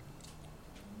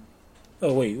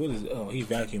 Oh, wait. What is it? Oh, he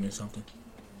vacuuming something.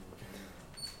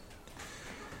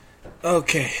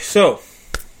 Okay, so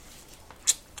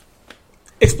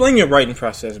explain your writing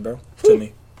process, bro, to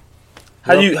me.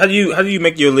 How do you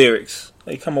make your lyrics?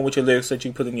 like come up with your lyrics that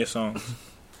you put in your songs?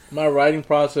 My writing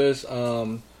process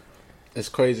is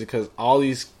crazy because all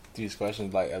these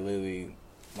questions, like I literally,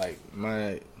 like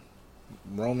my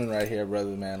Roman right here,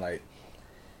 brother, man, like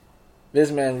this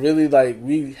man really, like,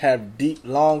 we have deep,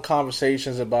 long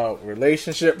conversations about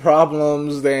relationship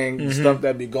problems and stuff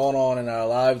that be going on in our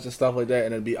lives and stuff like that.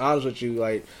 And to be honest with you,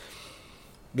 like,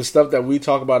 the stuff that we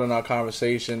talk about in our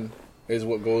conversation is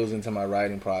what goes into my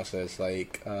writing process.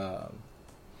 Like,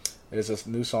 there's this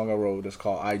new song I wrote that's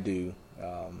called I Do,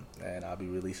 and I'll be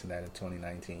releasing that in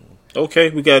 2019.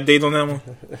 Okay, we got a date on that one?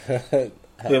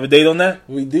 We have a date on that?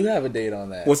 We do have a date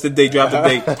on that. What's the date? Drop the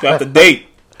date. Drop the date.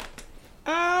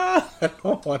 I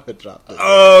don't want to drop the date.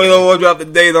 Oh, you don't want to drop the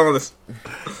date on us.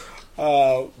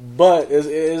 But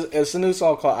it's a new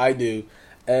song called I Do,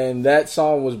 and that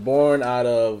song was born out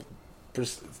of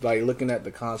like looking at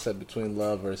the concept between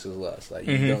love versus lust. Like,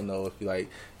 you don't know if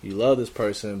you love this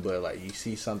person, but like you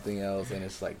see something else, and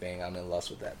it's like, dang, I'm in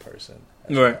lust with that person.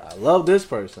 Right. I love this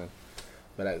person,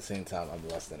 but at the same time, I'm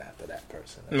lusting after that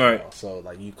person. Right. Well. So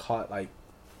like you caught like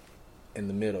in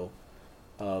the middle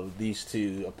of these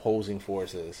two opposing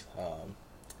forces,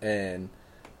 and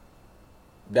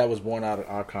that was born out of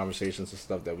our conversations and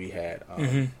stuff that we had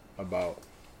about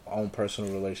our own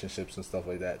personal relationships and stuff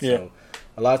like that. Yeah. So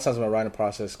a lot of times my writing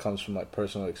process comes from like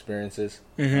personal experiences.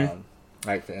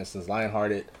 Like for instance,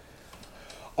 Lionhearted.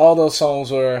 All those songs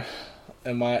were,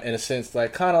 in a sense,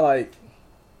 like kind of like,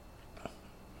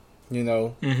 you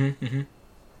know, I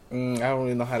don't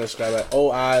really know how to describe it.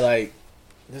 I like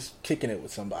just kicking it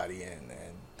with somebody and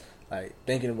like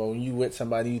thinking about when you with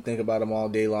somebody, you think about them all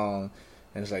day long,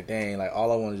 and it's like, dang, like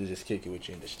all I want to do is just kick it with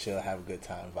you and just chill, have a good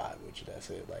time, vibe with you. That's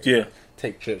it. Like,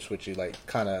 take trips with you, like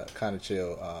kind of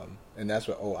chill. And that's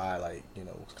what I like, you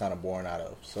know, was kind of born out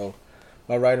of. So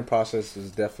my writing process is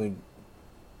definitely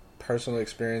personal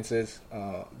experiences,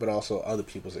 but also other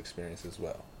people's experiences as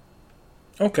well.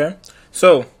 Okay,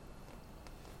 so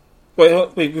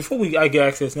wait, before I get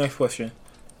asked this next question,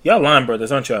 y'all line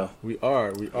brothers, aren't y'all? We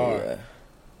are. Yeah.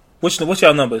 What's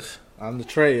y'all numbers? I'm the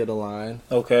Trey of the line.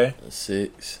 Okay.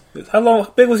 6. How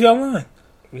big was y'all line?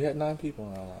 We had 9 people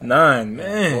on our line. 9,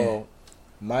 man. Well,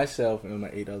 myself and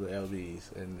my 8 other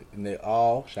LBs, and they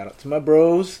all, shout out to my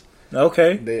bros.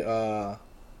 Okay.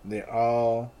 They're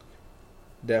all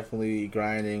definitely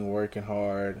grinding, working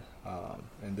hard,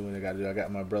 and doing what they got to do. I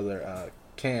got my brother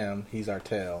Cam. He's our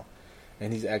tail,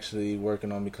 and he's actually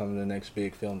working on becoming the next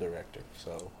big film director.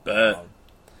 So.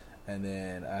 And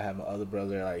then I have my other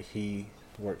brother, like he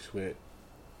works with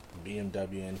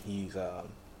BMW, and he's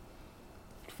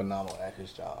phenomenal at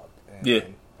his job.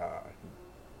 And,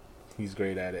 he's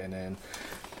great at it. And then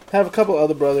I have a couple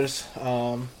other brothers who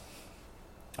are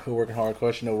working hard. Of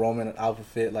course, you know, Roman and Alpha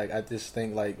Fit. Like, I just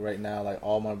think, like, right now, like,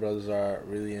 all my brothers are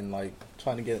really in, like,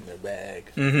 trying to get in their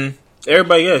bag.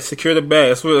 Everybody, secure the bag.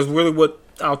 That's really what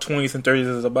our 20s and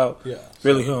 30s is about. Yeah.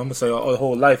 Really, I'm going to say our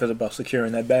whole life is about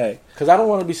securing that bag. Because I don't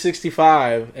want to be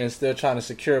 65 and still trying to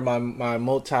secure my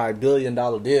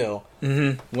multi-billion-dollar deal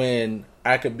when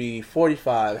I could be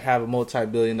 45, have a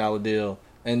multi-billion-dollar deal,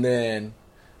 and then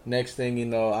next thing you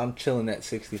know, I'm chilling at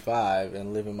 65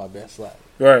 and living my best life.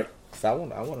 Right. So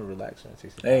I want to relax at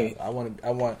 65. Hey. I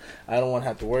don't want to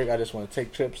have to work. I just want to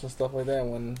take trips and stuff like that.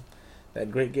 When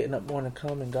that great getting up morning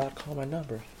come and God call my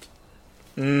number.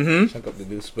 Chunk up the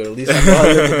deuce, but at least I know I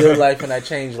live a good life and I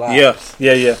change lives.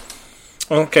 Yeah.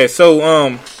 Okay, so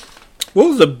what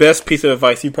was the best piece of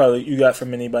advice you got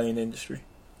from anybody in the industry?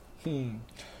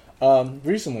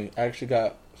 Recently, I actually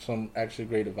got some actually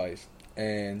great advice,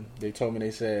 and they told me,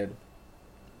 they said,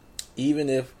 even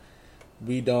if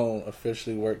we don't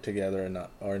officially work together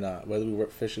or not, whether we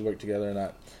officially work together or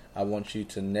not, I want you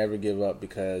to never give up,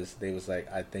 because they was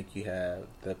like, I think you have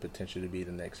the potential to be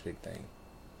the next big thing.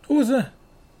 Who was that?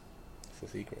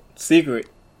 It's a secret.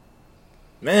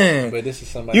 Man. But this is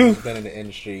somebody who's been in the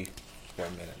industry for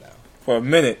a minute now. For a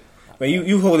minute. Man,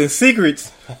 you holding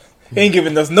secrets. Ain't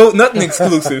giving us nothing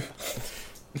exclusive.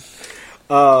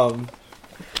 I mean,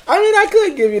 I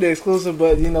could give you the exclusive,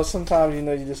 but, you know, sometimes, you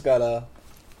know, you just gotta...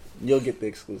 You'll get the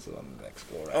exclusive on the next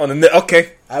go round.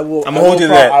 Okay. I will. I'm gonna hold you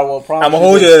to that. I will promise. I'm gonna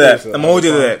hold you to that. I'm gonna hold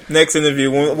you to that. Next interview,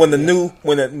 when the new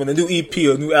EP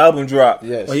or new album drop,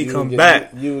 yes, when he come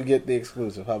back, you will get the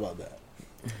exclusive. How about that?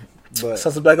 But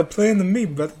sounds like a plan to me,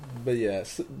 brother. But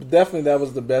yes, definitely that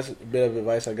was the best bit of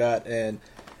advice I got, and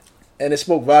it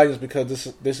spoke volumes,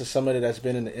 because this is somebody that's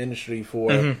been in the industry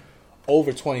for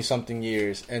over 20-something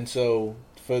years, and so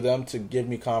for them to give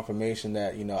me confirmation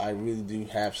that, you know, I really do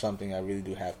have something, I really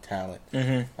do have talent,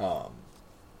 that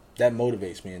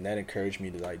motivates me, and that encouraged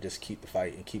me to, like, just keep the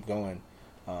fight and keep going.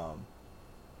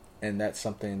 and that's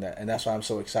something that's why I'm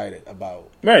so excited about.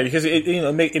 Right, because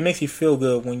it makes you feel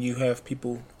good when you have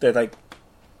people that like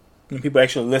when people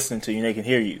actually listen to you and they can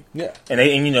hear you. Yeah,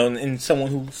 and someone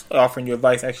who's offering you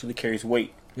advice actually carries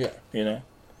weight. Yeah,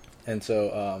 And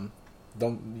so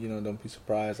don't be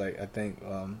surprised. Like I think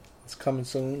it's coming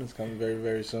soon. It's coming very,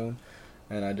 very soon,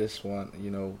 and I just want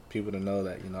people to know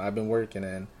that I've been working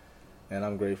and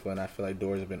I'm grateful, and I feel like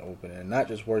doors have been open, and not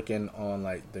just working on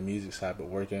like the music side, but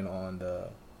working on the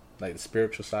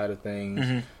spiritual side of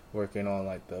things, working on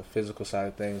like the physical side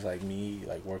of things, like me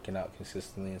like working out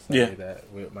consistently and stuff like that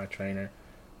with my trainer,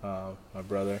 my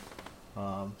brother.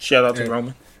 Shout out to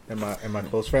Roman and my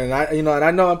close friend. And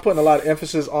I know I'm putting a lot of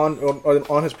emphasis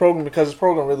on his program because his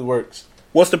program really works.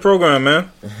 What's the program,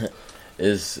 man?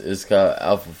 It's called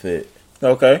Alpha Fit.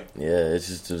 Okay. Yeah, it's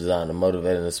just designed to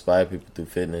motivate and inspire people through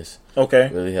fitness. Okay.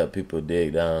 Really help people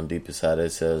dig down deep inside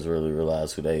themselves, really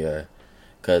realize who they are.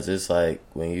 Because it's like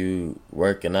when you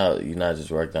working out, you're not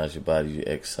just working out your body, you're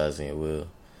exercising your will.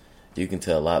 You can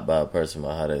tell a lot about a person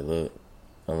by how they look,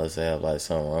 unless they have like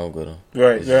something wrong with them.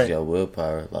 Right, it's just your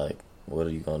willpower. Like, what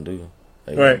are you going to do?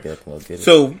 Like, right. You go get it.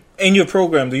 So, in your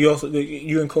program, do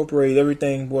you incorporate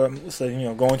everything where,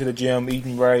 going to the gym,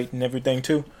 eating right, and everything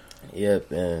too?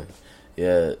 Yep, and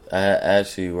yeah, I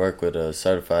actually work with a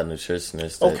certified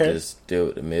nutritionist that just deal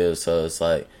with the meals. So it's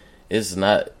like, it's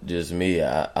not just me.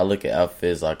 I look at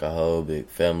outfits like a whole big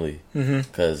family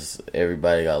because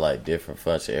everybody got like different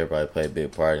functions. Everybody play a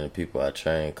big part in the people I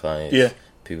train, clients,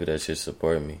 people that should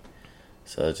support me.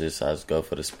 So I just go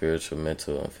for the spiritual,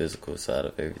 mental, and physical side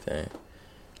of everything.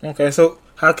 Okay, so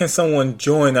how can someone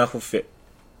join Alpha Fit?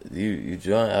 You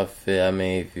join Alpha Fit. I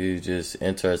mean, if you just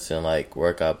interested in like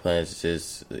workout plans,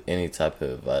 just any type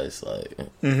of advice, like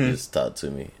just talk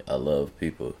to me. I love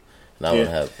people, and I wouldn't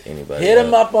have anybody. Hit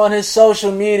him up on his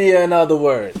social media. In other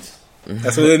words,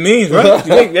 that's what it means, right?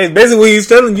 That's basically what he's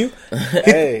telling you.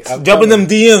 Hey, jumping them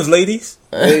DMs, ladies,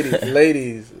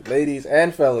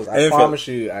 and fellas. I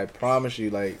promise you.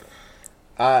 Like,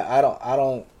 I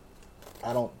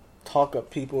don't talk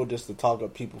up people just to talk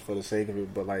up people for the sake of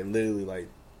it, but like literally like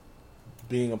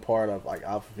being a part of like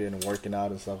Alpha Fit and working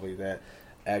out and stuff like that,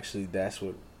 actually that's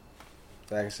what,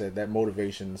 like I said, that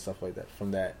motivation and stuff like that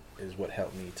from that is what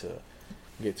helped me to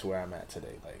get to where I'm at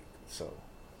today. Like, so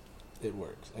it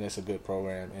works, and it's a good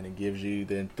program, and it gives you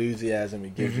the enthusiasm,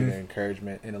 it gives you the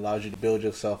encouragement, and allows you to build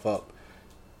yourself up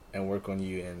and work on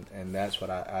you, and that's what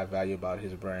I value about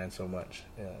his brand so much.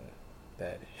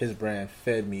 That his brand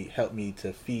helped me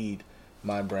to feed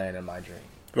my brand and my dream.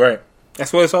 Right.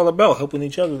 That's what it's all about, helping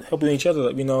each other, and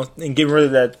getting rid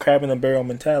of that crab in the barrel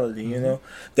mentality,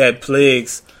 that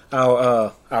plagues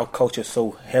our culture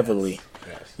so heavily.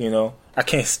 Yes. I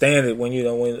can't stand it when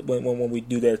when we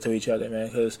do that to each other, man.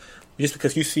 Because just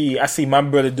because I see my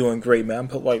brother doing great, man.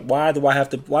 I'm like, why do I have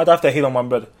to hate on my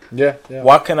brother? Yeah.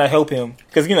 Why can't I help him?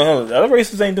 Because the other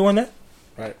races ain't doing that.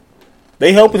 Right.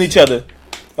 They helping each other.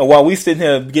 While we sitting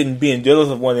here being jealous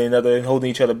of one another and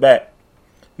holding each other back,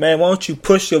 man, why don't you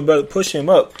push your brother, push him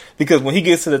up? Because when he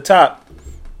gets to the top,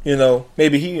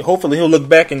 hopefully he'll look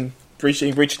back and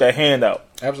reach that hand out.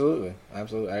 Absolutely, I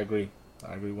agree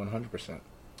 100%.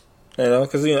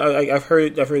 Because I've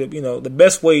heard the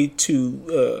best way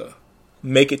to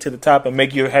make it to the top and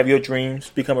have your dreams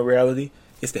become a reality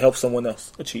is to help someone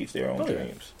else achieve their own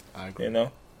dreams. I agree.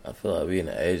 I feel like we in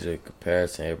the age of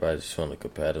comparison. Everybody just want to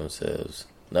compare themselves.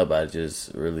 Nobody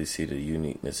just really see the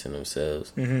uniqueness in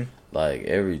themselves. Mm-hmm. Like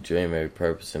every dream, every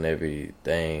purpose, and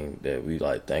everything that we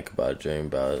like think about, dream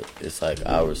about, it's like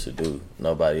ours to do.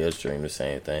 Nobody else dream the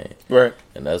same thing. Right.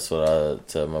 And that's what I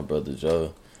tell my brother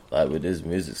Joe. Like with this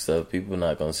music stuff, people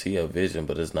not gonna see your vision,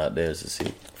 but it's not theirs to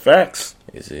see. Facts.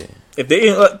 You see, if they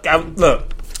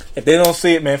if they don't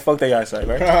see it, man, fuck their eyesight,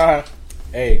 right?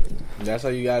 Hey, that's how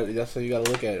you got to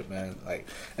look at it, man. Like,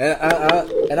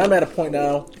 and I'm at a point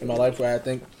now in my life where I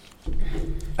think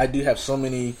I do have so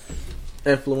many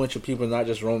influential people, not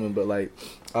just Roman, but like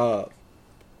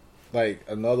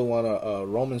another one of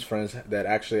Roman's friends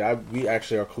that we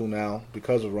actually are cool now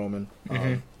because of Roman.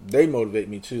 They motivate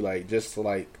me too, like just to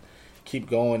like keep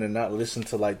going and not listen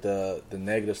to like the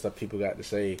negative stuff people got to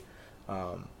say,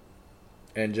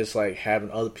 and just like having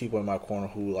other people in my corner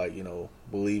who like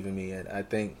believe in me. And I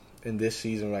think in this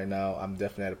season right now, I'm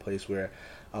definitely at a place where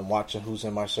I'm watching who's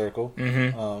in my circle.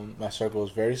 My circle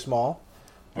is very small.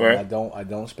 Right. I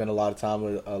don't spend a lot of time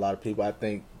with a lot of people. I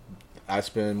think I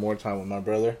spend more time with my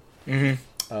brother than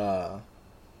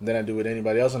I do with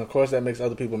anybody else, and of course that makes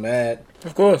other people mad.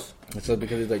 Of course. And so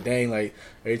because it's like, dang, like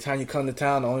every time you come to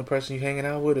town, the only person you hanging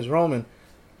out with is Roman.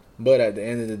 But at the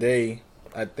end of the day,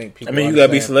 I think people. you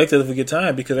gotta be selective with your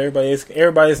time because everybody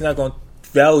is not gonna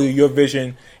value your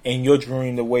vision and your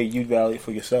dream the way you value it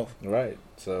for yourself. Right.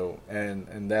 So,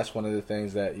 and that's one of the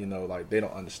things that, like, they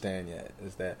don't understand yet,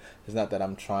 is that it's not that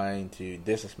I'm trying to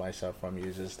distance myself from you.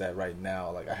 It's just that right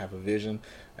now, like, I have a vision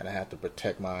and I have to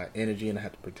protect my energy and I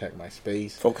have to protect my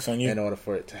space. Focus on you. In order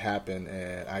for it to happen.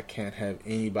 And I can't have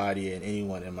anybody and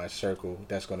anyone in my circle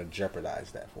that's going to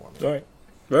jeopardize that for me. Right.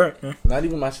 Right. Yeah. Not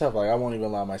even myself. Like, I won't even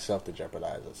allow myself to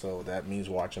jeopardize it. So that means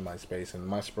watching my space. And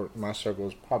my circle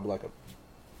is probably like a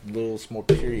little small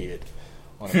period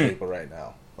on a paper right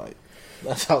now. Like,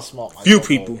 that's how small my few circle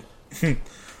people.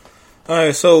 All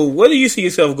right, so where do you see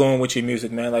yourself going with your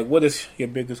music, man? Like, what is your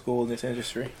biggest goal in this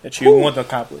industry that you want to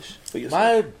accomplish for yourself?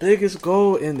 My biggest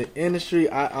goal in the industry,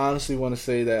 I honestly want to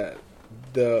say that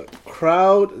the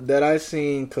crowd that I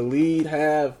seen Khalid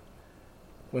have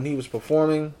when he was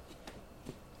performing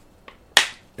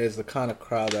is the kind of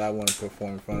crowd that I want to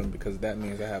perform in front of, because that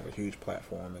means I have a huge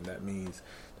platform, and that means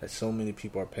that so many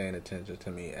people are paying attention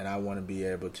to me, and I want to be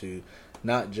able to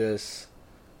not just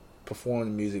perform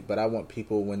the music, but I want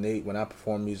people when I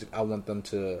perform music, I want them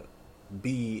to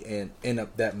be in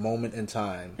that moment in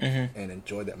time and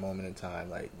enjoy that moment in time.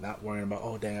 Like, not worrying about,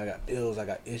 oh dang, I got bills, I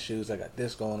got issues, I got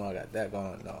this going on, I got that going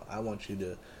on. No, I want you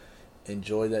to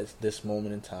enjoy this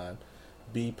moment in time,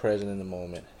 be present in the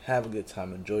moment, have a good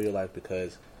time, enjoy your life,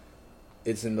 because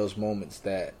it's in those moments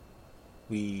that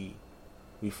we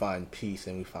find peace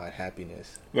and we find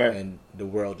happiness, right. And the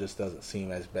world just doesn't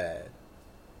seem as bad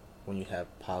when you have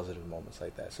positive moments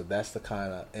like that. So that's the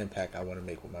kind of impact I want to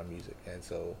make with my music. And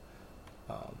so,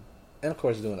 and of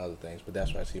course doing other things, but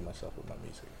that's where I see myself with my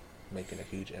music, making a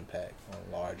huge impact on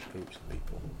large groups of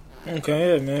people.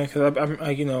 Okay, yeah, man, because I'm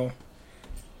not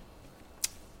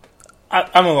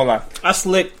gonna lie, I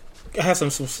have some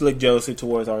slick jealousy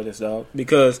towards artists, dog,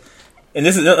 because, and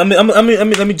this is,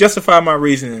 let me justify my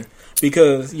reasoning,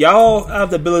 because y'all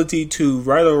have the ability to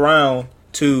write around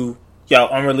to y'all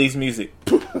unreleased music.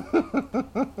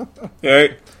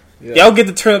 Right? Yeah. Y'all get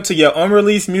to turn up to your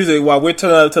unreleased music while we're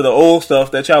turning up to the old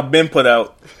stuff that y'all been put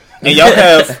out. And y'all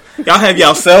have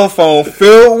y'all cell phone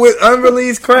filled with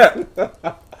unreleased crap.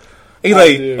 He's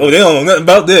like, oh, they don't know nothing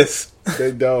about this.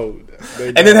 They don't.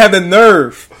 And then have the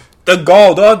nerve, the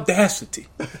gall, the audacity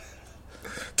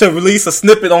to release a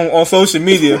snippet on social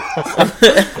media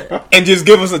and just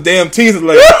give us a damn teaser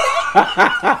like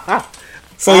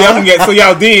so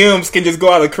y'all DMs can just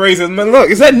go out of crazy. Man, look,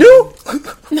 is that new?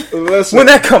 Listen, when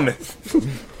that coming?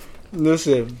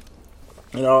 Listen,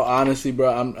 honestly,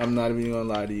 bro, I'm not even gonna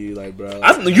lie to you, like, bro.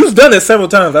 You've done it several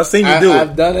times. I've seen you do it.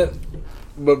 I've done it,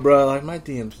 but bro, like, my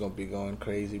DMs don't be going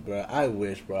crazy, bro. I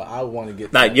wish, bro. I want to get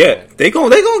to not yet. Point. They gonna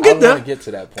get there. I want to get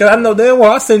to that point, because I know damn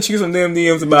well I sent you some damn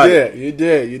DMs about it. You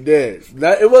did.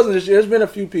 It wasn't just you. There's been a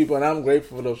few people, and I'm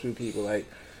grateful for those few people. Like,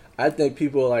 I think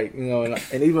people, like, and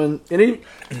even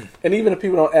if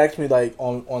people don't ask me, like,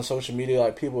 on social media,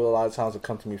 like, people a lot of times will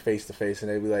come to me face to face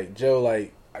and they be like, Joe,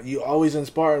 like, you always in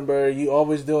Spartanburg, you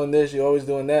always doing this, you always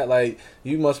doing that, like,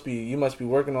 you must be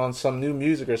working on some new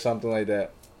music or something like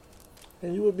that.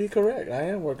 And you would be correct. I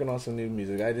am working on some new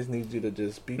music. I just need you to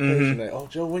just be patient. Like, oh,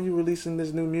 Joe, when you releasing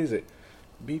this new music?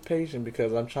 Be patient,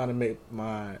 because I'm trying to make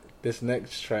this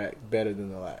next track better than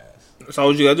the last. So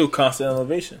what you gotta do, constant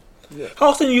elevation. Yeah. How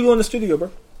often do you go in the studio,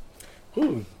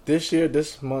 bro? This year,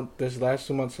 this month, this last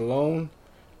 2 months alone,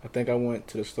 I think I went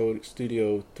to the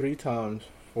studio 3 times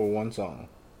for one song.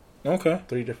 Okay.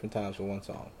 3 different times for one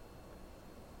song.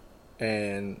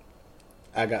 And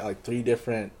I got like 3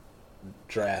 different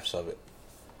drafts of it.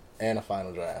 And a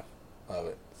final draft of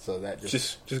it. So that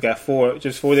just got 4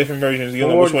 different versions. You don't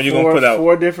know which one you're going to put out.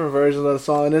 4 different versions of the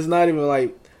song. And it's not even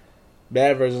like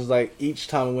bad versions. Like, each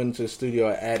time I went into the studio,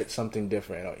 I added something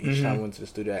different. Or each time I went to the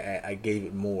studio, I gave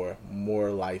it more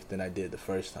life than I did the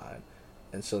first time.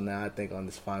 And so now I think on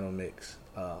this final mix,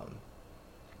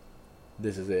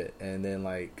 this is it. And then,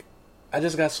 like, I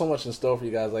just got so much in store for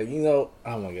you guys. Like, oh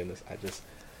my goodness,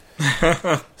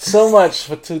 so much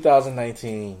for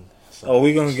 2019. So oh,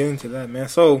 we're gonna get into that, man.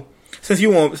 So since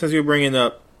you're bringing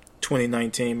up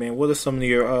 2019, man, what are some of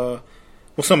your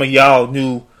what's some of y'all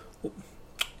new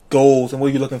goals and what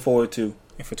are you looking forward to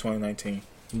for 2019?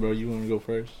 Bro, you want to go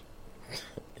first?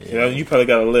 Yeah, you probably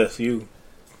got a list. You.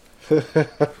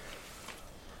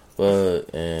 Well,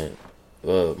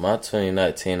 my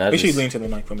 2019. Make sure you lean to the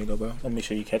mic for me, though, bro. Let me make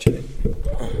sure you catching it.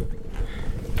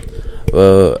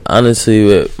 Well, honestly,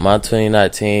 with my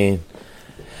 2019,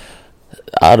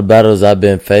 all the battles I've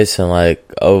been facing, like,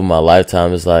 over my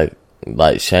lifetime, is like,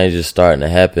 like changes starting to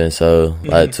happen. So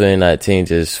like 2019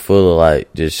 just full of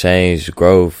like just change,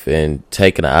 growth, and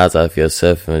taking the eyes off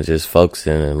yourself and just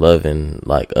focusing and loving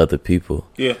like other people.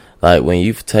 Yeah. Like when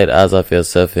you take the eyes off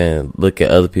yourself and look at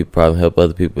other people's problems, help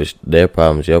other people with their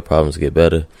problems, your problems get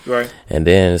better. Right. And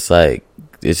then it's like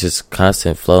it's just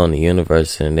constant flow in the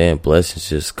universe, and then blessings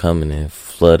just coming and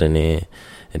flooding in.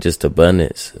 And just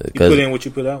abundance. You put in what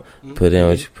you put out. Put in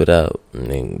what you put out. I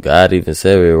mean, God even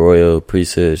said we're a royal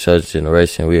priesthood, church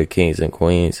generation. We are kings and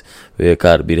queens. We are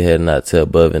called to be the head, not to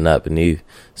above and not beneath.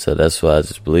 So that's why I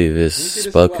just believe it's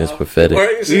spoken, it's prophetic.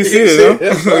 You see it,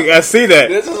 huh? I see that.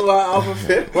 This is why Alpha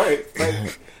Fit works.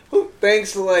 Like, who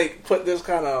thinks to like put this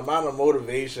kind of amount of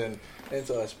motivation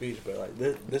into a speech? But like,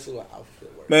 this is why Alpha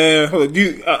Fit works. Man, hold on.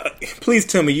 You please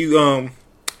tell me you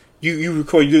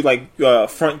record, you do like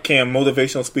front cam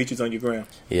motivational speeches on your gram.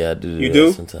 Yeah, I do. You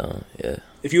do? Sometimes, yeah.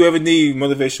 If you ever need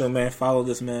motivational, man, follow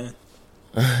this man.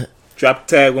 Drop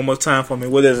the tag one more time for me.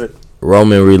 What is it?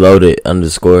 Roman Reloaded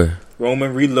 _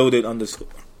 Roman Reloaded _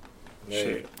 Yeah.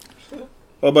 Shit.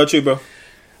 What about you, bro?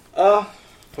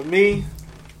 For me,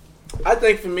 I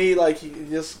think like he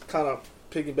just kind of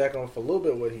piggyback on for a little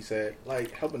bit what he said, like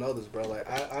helping others, bro. Like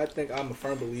I think I'm a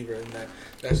firm believer in that.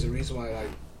 That's the reason why like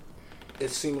it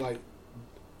seemed like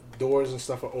doors and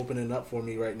stuff are opening up for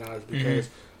me right now is because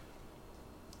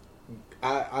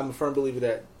I'm a firm believer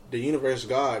that the universe,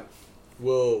 God,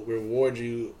 will reward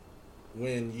you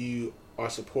when you are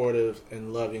supportive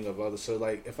and loving of others. So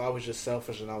like if I was just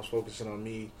selfish and I was focusing on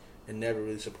me and never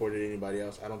really supported anybody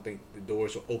else, I don't think the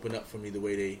doors will open up for me the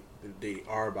way they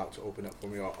are about to open up for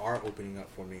me or are opening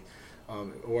up for me,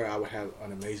 or I would have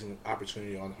an amazing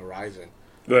opportunity on the horizon.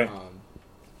 Right.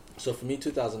 So for me,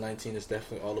 2019 is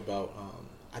definitely all about.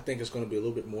 I think it's going to be a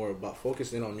little bit more about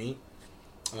focusing on me,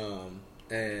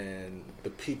 and the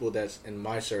people that's in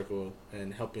my circle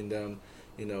and helping them.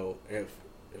 You know, if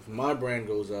my brand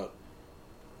goes up,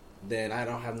 then I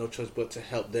don't have no choice but to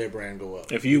help their brand go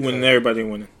up. If you win, everybody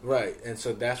winning. Right, and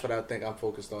so that's what I think I'm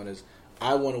focused on is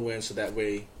I want to win so that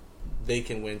way they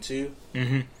can win too,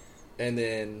 and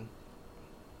then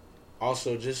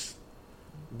also just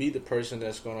be the person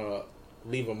that's going to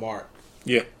leave a mark.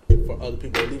 Yeah. For other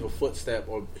people, leave a footstep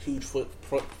or huge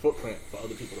footprint for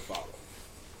other people to follow.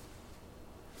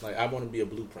 Like I want to be a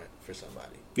blueprint for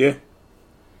somebody. Yeah.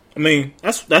 I mean,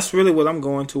 that's really what I'm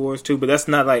going towards too. But that's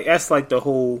not like like the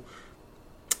whole.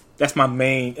 That's my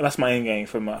end game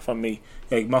for me.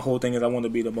 Like my whole thing is I want to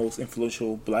be the most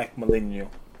influential black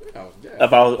millennial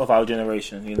of our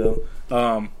generation. You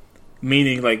know,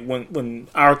 meaning like when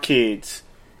our kids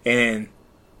and.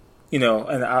 You know,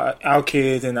 and our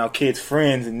kids and our kids'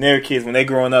 friends and their kids when they're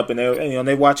growing up and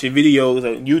they watching videos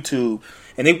on YouTube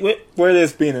and whether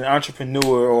it's being an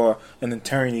entrepreneur or an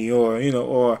attorney or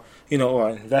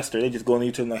an investor, they just go on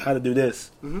YouTube and like how to do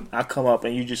this. I come up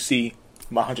and you just see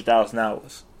my 100,000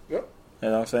 hours. Yep. You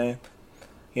know what I'm saying?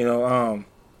 You know,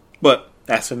 but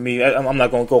that's for me. I'm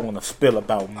not gonna go on a spill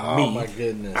about me. Oh my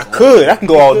goodness! I can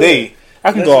go all day.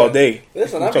 I can go all day.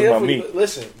 Listen, I'm here for me.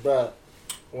 Listen, bro.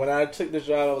 When I took this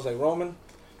job, I was like, Roman,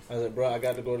 I was like, bro, I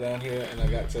got to go down here and I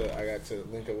got to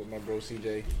link up with my bro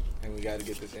CJ and we got to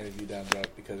get this interview done, bro.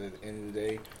 Because at the end of the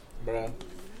day, bro,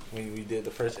 when we did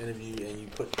the first interview and you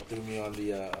threw me on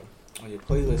the on your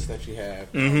playlist that you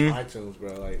have on iTunes,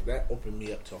 bro, like that opened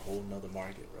me up to a whole nother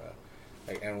market, bro.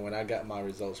 Like, and when I got my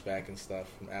results back and stuff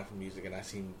from Apple Music and I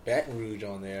seen Baton Rouge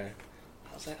on there,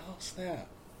 I was like, oh snap,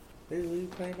 they really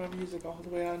playing my music all the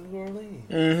way out in New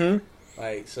Orleans.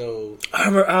 Like so, I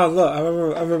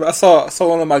remember. I saw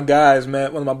one of my guys,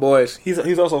 man, one of my boys. He's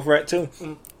also a frat too.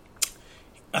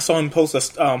 I saw him post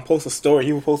a story.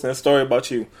 He was posting a story about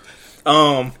you,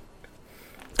 and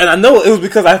I know it was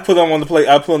because I put him on the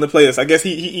playlist. I guess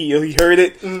he heard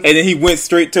it and then he went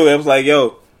straight to it. I was like,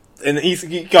 yo, and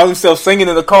he called himself singing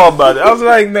in the car about it. I was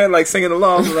like, man, like singing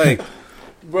along. I was like,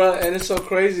 bro, and it's so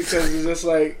crazy because it's just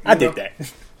like I did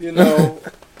that, you know.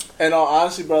 And all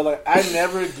honesty, bro, like I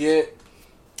never get.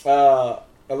 A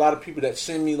lot of people that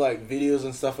send me like videos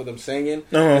and stuff of them singing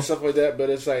and stuff like that, but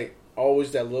it's like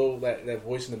always that little that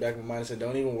voice in the back of my mind said,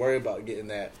 "Don't even worry about getting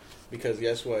that because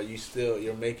guess what?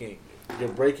 You're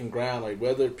breaking ground. Like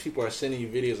whether people are sending you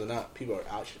videos or not, people are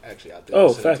actually out there.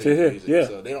 Oh, fact is, yeah.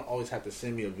 So they don't always have to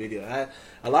send me a video. And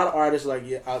a lot of artists like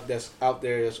that's out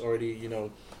there that's already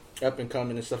up and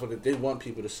coming and stuff like that. They want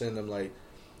people to send them like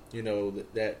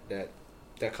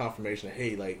that confirmation. That,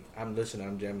 hey, like I'm listening,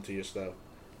 I'm jamming to your stuff.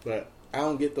 But I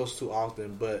don't get those too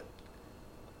often. But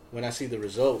when I see the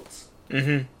results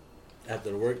after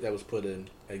the work that was put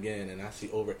in again, and I see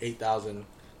over 8,000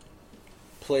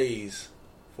 plays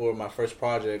for my first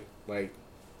project, like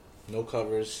no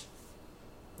covers,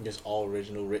 just all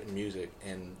original written music,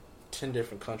 and 10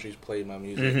 different countries played my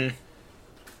music. Mm-hmm.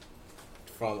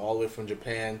 From all the way from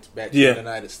Japan back to Yeah. the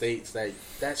United States. Like,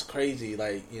 that's crazy.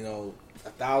 Like,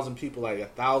 1,000 people, like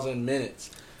 1,000 minutes.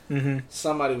 Mm-hmm.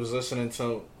 Somebody was listening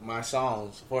to my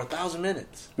songs for 1,000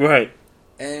 minutes. Right.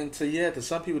 And to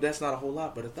some people that's not a whole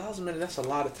lot, but 1,000 minutes, that's a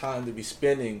lot of time to be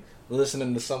spending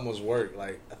listening to someone's work.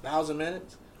 Like 1,000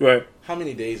 minutes? Right. How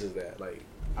many days is that? Like,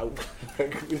 we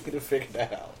need to figure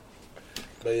that out.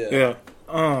 But yeah. Yeah.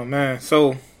 Oh man.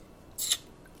 So.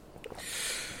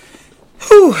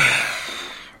 Whew.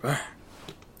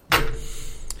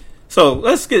 So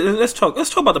let's talk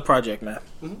about the project, man.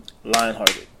 Mm-hmm.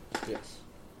 Lionhearted. Yes.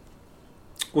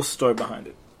 What's the story behind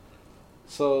it?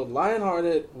 So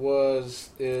Lionhearted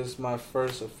is my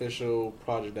first official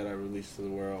project that I released to the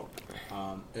world,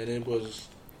 and it was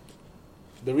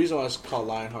the reason why it's called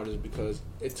Lionhearted is because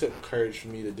it took courage for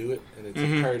me to do it, and it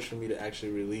took courage for me to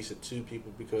actually release it to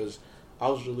people, because I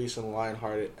was releasing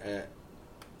Lionhearted at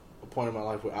a point in my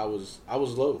life where I was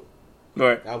low.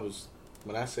 Right.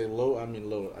 When I say low, I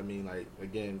mean low. I mean, like,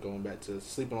 again, going back to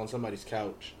sleeping on somebody's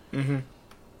couch. Mm-hmm.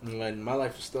 And my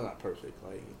life is still not perfect,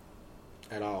 like,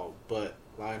 at all. But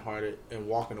Lionhearted and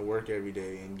walking to work every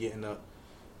day and getting up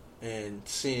and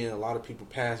seeing a lot of people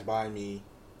pass by me,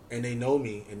 and they know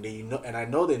me, and I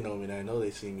know they know me, and I know they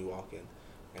see me walking.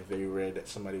 And very rare that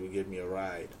somebody would give me a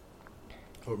ride,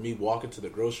 or me walking to the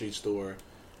grocery store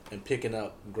and picking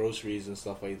up groceries and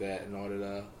stuff like that in order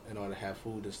to have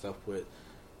food and stuff. With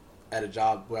at a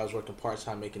job where I was working part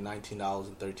time, making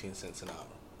 $19.13 an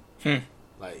hour,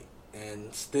 like,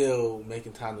 and still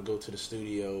making time to go to the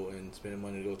studio and spending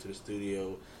money to go to the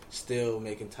studio, still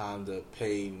making time to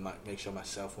make sure my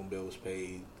cell phone bill was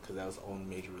paid, because that was the only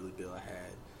major really bill I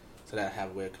had, so that I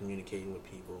have a way of communicating with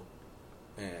people.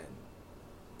 And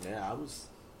yeah, I was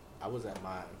at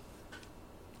my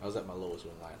lowest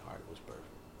when Lionhearted was birthed.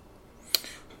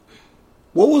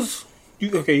 What was you?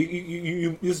 Okay,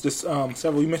 you used this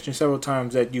several. You mentioned several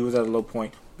times that you was at a low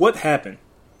point. What happened?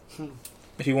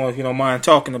 If you don't mind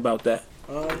talking about that.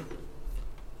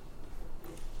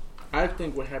 I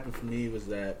think what happened for me was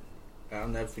that I'll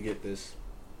never forget this.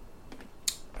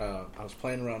 I was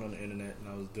playing around on the internet and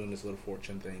I was doing this little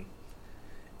fortune thing,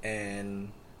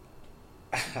 and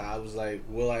I was like,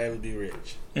 "Will I ever be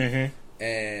rich?" Mm-hmm.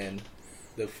 And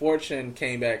the fortune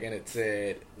came back and it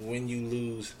said, "When you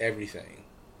lose everything."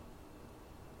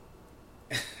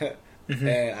 Mm-hmm.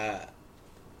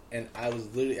 And I was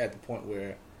literally at the point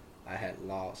where I had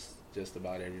lost just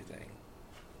about everything.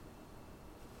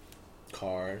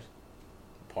 Cars,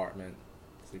 apartment,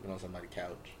 sleeping on somebody's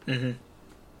couch. Mm-hmm.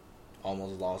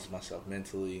 Almost lost myself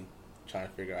mentally, trying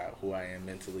to figure out who I am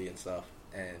mentally and stuff.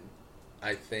 And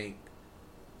I think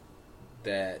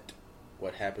that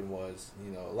what happened was,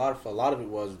 a lot of it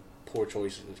was poor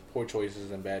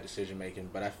choices and bad decision making.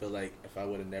 But I feel like if I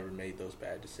would have never made those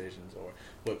bad decisions, or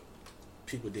what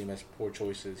people deem as poor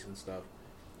choices and stuff,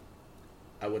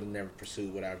 I would have never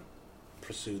pursued what I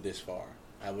pursued this far.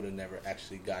 I would have never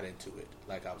actually got into it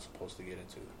like I was supposed to get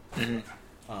into it. Mm-hmm.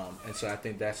 And so I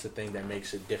think that's the thing that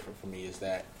makes it different for me, is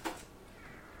that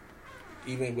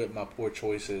even with my poor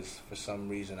choices, for some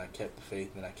reason I kept the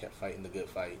faith and I kept fighting the good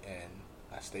fight, and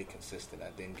I stayed consistent. I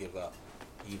didn't give up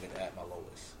even at my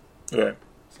lowest. Right.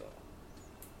 So.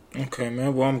 Okay,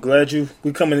 man. Well, I'm glad you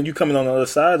coming on the other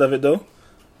side of it, though.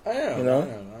 I am. I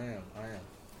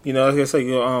am. Like I say,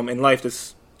 in life,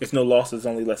 there's no losses,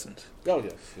 only lessons. Oh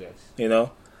yes.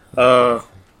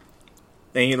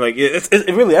 And you like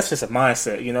it really, that's just a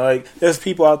mindset. Like, there's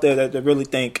people out there that really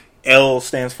think L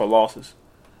stands for losses.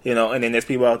 And then there's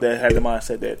people out there that have the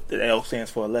mindset that L stands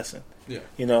for a lesson. Yeah.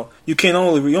 You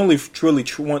only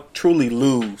truly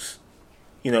lose,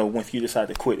 once you decide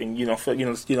to quit and you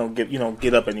don't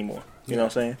get up anymore. You know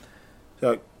what I'm saying?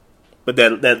 So, but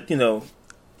that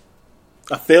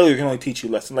a failure can only teach you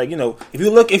a lesson. Like,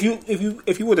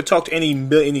 if you were to talk to any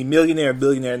millionaire or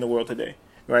billionaire in the world today,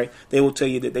 right? They will tell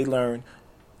you that they learn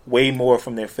way more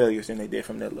from their failures than they did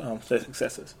from their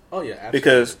successes. Oh yeah, absolutely.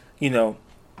 Because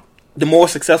the more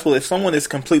successful, if someone is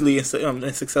completely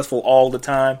unsuccessful all the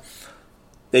time,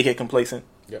 they get complacent.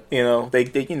 Yep. They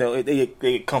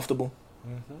get comfortable.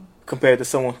 Mm-hmm. Compared to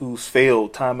someone who's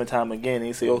failed time and time again, and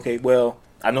you say, okay, well,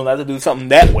 I know not to do something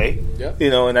that way. Yep.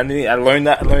 And I learned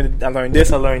that. I learned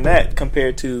this. I learned that.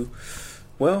 Compared to,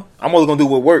 well, I'm only gonna do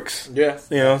what works. Yeah.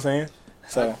 You know what I'm saying?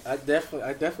 So I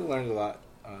definitely learned a lot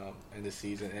in this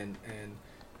season,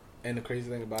 and the crazy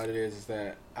thing about it is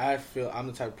that I feel I'm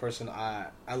the type of person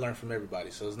I learn from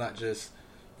everybody. So it's not just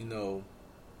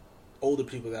older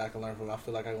people that I can learn from. I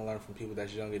feel like I can learn from people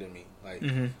that's younger than me. Like,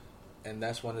 mm-hmm. And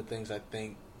that's one of the things I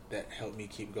think that helped me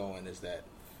keep going, is that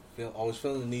always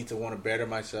feeling the need to want to better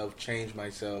myself, change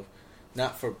myself,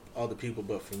 not for other people,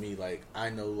 but for me. Like, I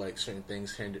know, like, certain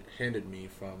things hindered me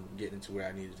from getting to where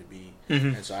I needed to be,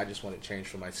 and so I just want to change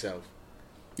for myself.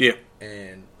 Yeah.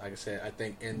 And like I said, I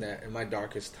think in my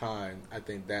darkest time, I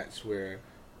think that's where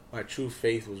my true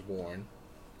faith was born.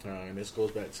 And this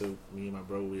goes back to me and my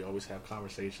bro. We always have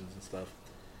conversations and stuff.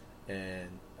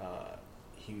 And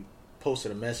he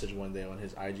posted a message one day on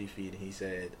his IG feed, and he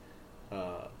said,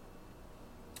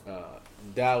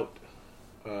 doubt,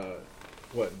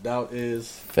 what doubt is?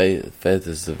 Faith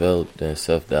is developed in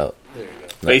self-doubt. There you go.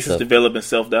 Faith is developed in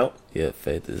self-doubt? Yeah,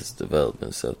 faith is developed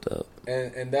in self-doubt.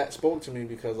 And that spoke to me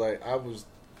because, like, I was,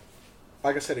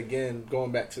 like I said again,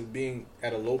 going back to being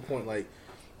at a low point, like,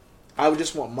 I would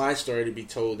just want my story to be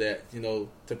told that, you know,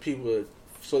 to people,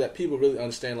 so that people really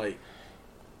understand, like,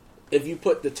 if you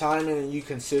put the time in and you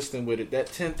consistent with it, that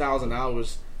 10,000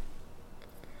 hours,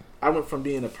 I went from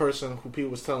being a person who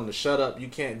people was telling to shut up, you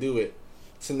can't do it,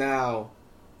 to now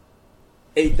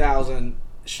 8,000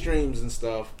 streams and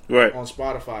stuff on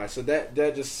Spotify. So that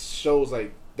just shows,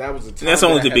 like, that was the time. That's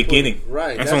only the beginning.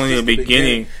 Right. That's only the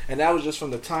beginning. And that was just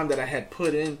from the time that I had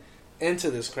put into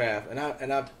this craft. And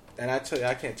I tell you,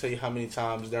 I can't tell you how many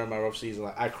times during my rough season,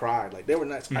 like, I cried. Like, there were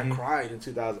nights I cried in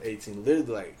 2018,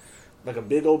 literally like a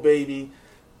big old baby,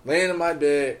 laying in my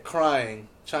bed, crying,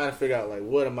 trying to figure out, like,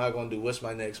 what am I going to do? What's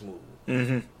my next move?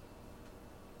 Mm-hmm.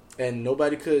 And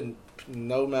nobody could,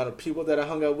 no amount of people that I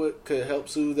hung out with could help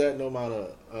soothe that. No amount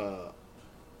of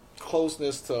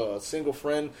closeness to a single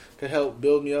friend could help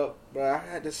build me up. But I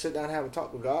had to sit down and have a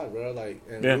talk with God, bro. Like,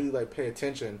 and really, like, pay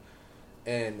attention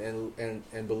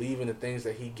and believe in the things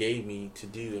that He gave me to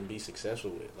do and be successful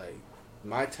with. Like,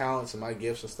 my talents and my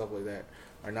gifts and stuff like that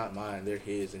are not mine. They're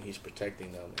His, and He's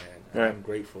protecting them. And I'm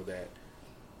grateful that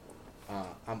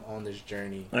I'm on this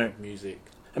journey of music.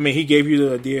 I mean, He gave you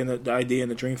the idea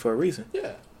and the dream for a reason.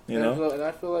 Yeah. You know? And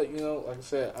I feel like, you know, like I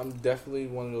said, I'm definitely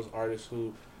one of those artists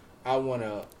who I want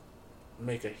to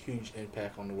make a huge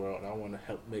impact on the world. And I want to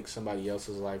help make somebody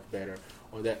else's life better.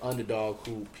 Or that underdog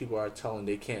who people are telling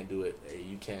they can't do it. Hey,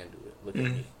 you can do it. Look at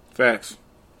me. Facts.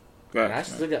 And I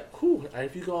still got,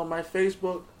 if you go on my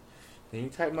Facebook and you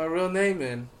type my real name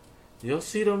in, you'll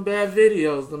see them bad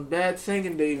videos, them bad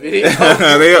singing day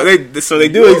videos. So they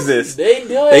do exist. They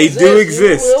do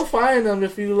exist. You will find them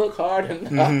if you look hard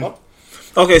enough.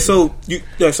 Okay, so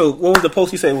what was the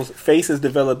post you said? It was faith is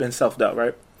developed in self-doubt,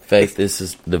 right? Faith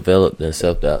is developed in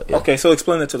self-doubt. Yeah. Okay, so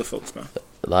explain that to the folks, man.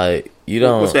 Like, you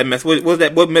don't. What's that message? What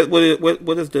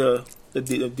is the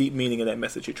deep meaning of that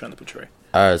message you're trying to portray?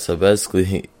 All right, so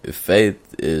basically,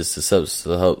 faith is the substance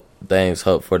of hope, things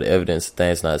hope for, the evidence of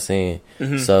things not seen.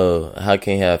 Mm-hmm. So how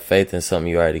can you have faith in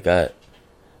something you already got?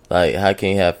 Like, how can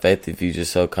you have faith if you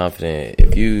just so confident?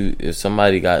 If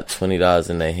somebody got $20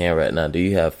 in their hand right now, do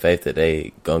you have faith that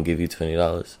they gonna give you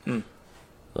 $20?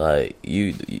 Like,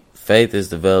 faith is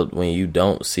developed when you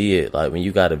don't see it. Like, when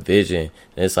you got a vision,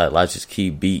 and it's like life just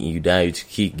keep beating you down, you just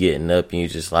keep getting up, and you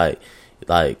just like,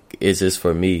 is this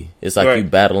for me? It's like you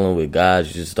battling with God,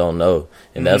 you just don't know,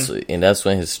 and that's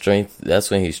when His strength.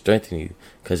 That's when He strengthens you,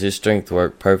 because His strength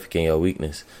work perfect in your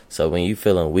weakness. So when you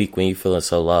feeling weak, when you feeling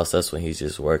so lost, that's when He's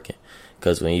just working.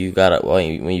 Because when you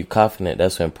confident,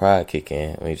 that's when pride kick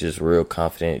in. When you're just real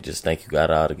confident, just think you got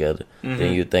it all together.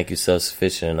 Then you think you self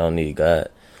sufficient and don't need God.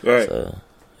 Right. So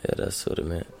yeah, that's what it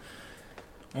meant.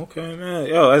 Okay, man.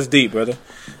 Yo, that's deep, brother.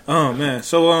 Oh man.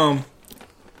 So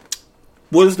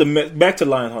what is back to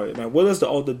Lionhearted, man? What is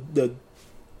the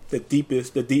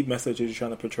deep message that you're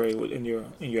trying to portray in your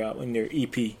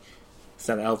EP? It's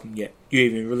not an album yet. You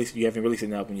haven't released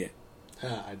an album yet.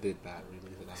 I did not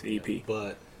release an album. It's an EP, yet,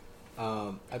 but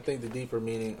I think the deeper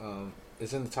meaning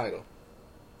is in the title.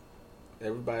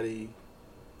 Everybody,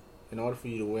 in order for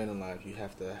you to win in life, you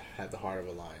have to have the heart of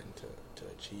a lion to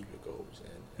achieve your goals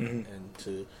and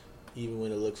to, even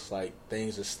when it looks like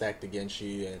things are stacked against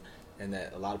you and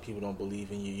that a lot of people don't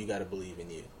believe in you, you got to believe in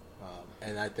you.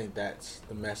 And I think that's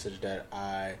the message that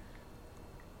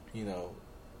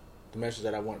the message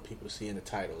that I want people to see in the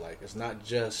title. Like, it's not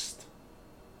just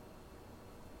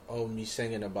me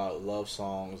singing about love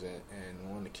songs and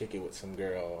wanting to kick it with some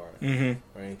girl or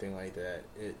anything like that.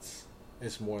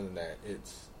 It's more than that.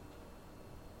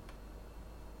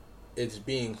 It's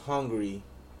being hungry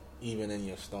even in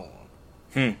your storm.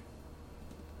 You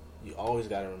always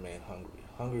got to remain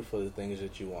hungry for the things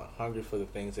that you want, hungry for the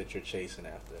things that you're chasing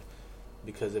after.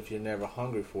 Because if you're never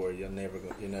hungry for it, you're never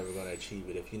going to achieve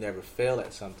it. If you never fail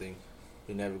at something,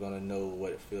 you're never going to know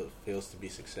what it feels to be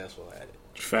successful at it.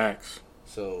 Facts.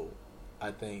 So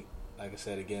I think, like I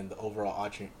said again, the overall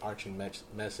arching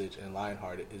message in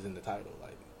Lionhearted is in the title.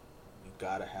 Like, you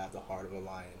gotta have the heart of a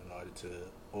lion in order to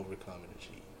overcome and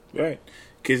achieve. Right.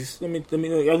 Because let me.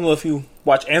 I don't know if you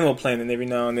watch Animal Planet every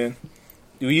now and then.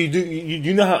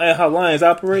 You know how lions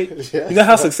operate? Yes. You know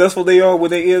how successful they are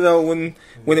when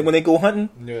they go hunting?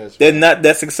 Yes, They're not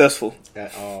that successful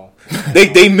at all.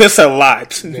 They miss a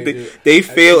lot. They They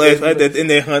fail in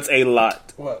their hunts a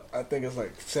lot. What I think it's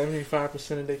like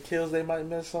 75% of their kills they might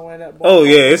miss somewhere in that. Oh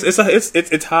yeah,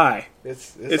 it's high.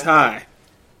 It's high.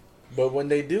 But when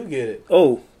they do get it,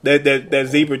 that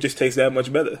zebra just tastes that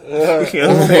much better. You know what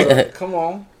I'm saying? come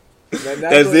on.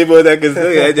 That zebra that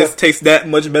just tastes that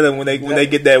much better when they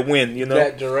get that win, you know.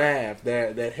 That giraffe,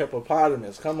 that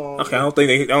hippopotamus. Come on. Okay, I don't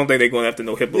think they're going after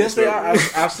no hippos. Yes, they are.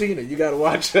 I've seen it. You gotta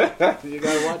watch it. You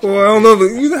gotta watch it. Well, I don't know.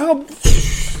 You know how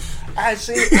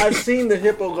I've seen the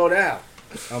hippo go down.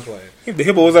 I'm playing. the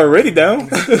hippo was already down.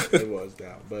 It was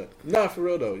down, but no, for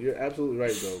real though. You're absolutely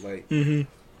right though. Like,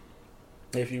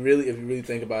 if you really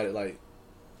think about it, like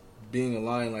being a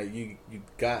lion, like you're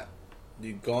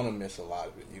gonna miss a lot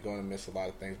of it. You're gonna miss a lot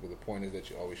of things, but the point is that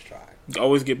you always try.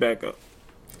 Always get back up.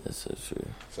 That's so true.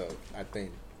 So I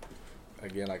think,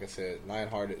 again, like I said,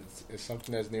 Lionhearted is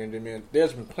something that's near and dear to me. And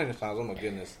there's been plenty of times, oh my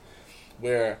goodness,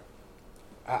 where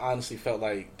I honestly felt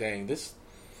like, dang,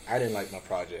 I didn't like my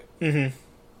project. Mm-hmm.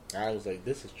 I was like,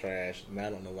 this is trash, and I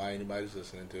don't know why anybody's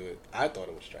listening to it. I thought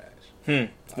it was trash.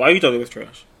 Why you thought it was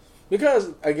trash? Because,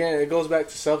 again, it goes back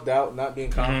to self-doubt, not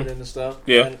being confident and stuff.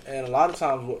 Yeah. And a lot of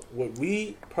times what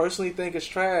we personally think is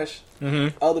trash,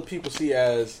 other people see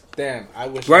as, damn, I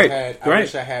wish I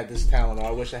had this talent, or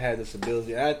I wish I had this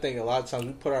ability. And I think a lot of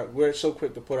times we're so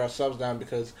quick to put ourselves down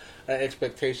because our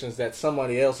expectations that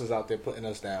somebody else is out there putting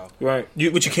us down. Right.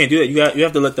 But you can't do that. You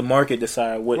have to let the market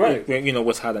decide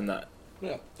what's hot or not.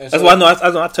 Yeah. That's why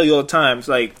I tell you all the time, it's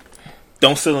like,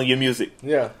 don't sit on your music.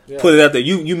 Yeah. Put it out there.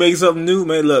 You make something new,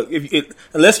 man. Look,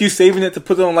 unless you're saving it to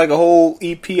put it on like a whole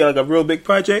EP, like a real big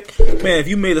project, man. If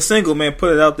you made a single, man,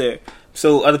 put it out there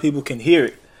so other people can hear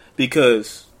it,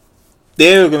 because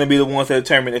they're going to be the ones that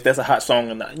determine if that's a hot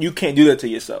song or not. You can't do that to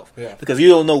yourself, because you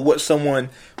don't know what someone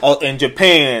in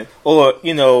Japan or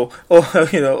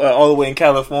all the way in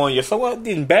California, someone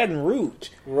in Baton Rouge,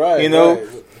 right?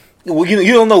 Well,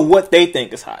 you don't know what they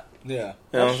think is hot. Yeah,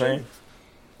 you know what I'm saying.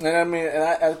 And I mean, and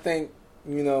I think,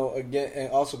 again,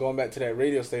 and also going back to that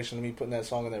radio station, me putting that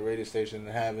song on that radio station and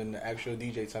having the actual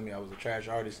DJ tell me I was a trash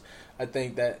artist, I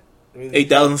think that really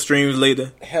 8,000 streams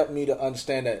later helped me to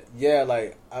understand that,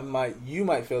 like, you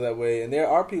might feel that way, and there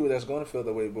are people that's going to feel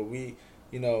that way, but we,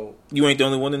 you ain't the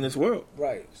only one in this world,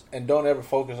 right? And don't ever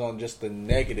focus on just the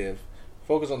negative.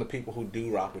 Focus on the people who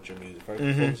do rock with your music.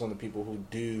 Focus on the people who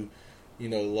do.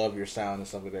 Love your sound and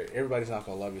stuff like that. Everybody's not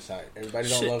gonna love your sound. Everybody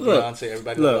don't love Beyonce.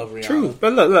 Everybody don't love Rihanna. True,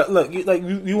 but look.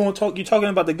 You won't talk. You're talking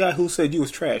about the guy who said you was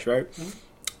trash, right? Mm-hmm.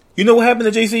 You know what happened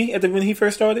to Jay-Z when he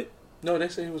first started? No, they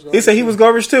said he was. They said he was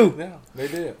garbage too. Yeah, they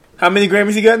did. How many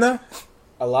Grammys he got now?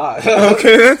 A lot.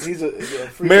 Okay, he's a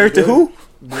married to who?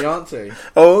 Beyonce.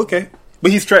 Oh, okay.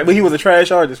 But but he was a trash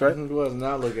artist, right? He was.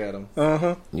 Now look at him.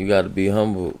 You got to be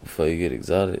humble before you get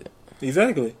exalted.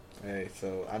 Exactly. Hey,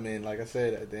 so I mean, like I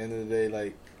said, at the end of the day,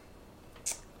 like,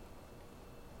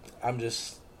 I'm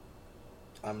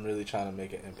really trying to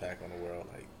make an impact on the world.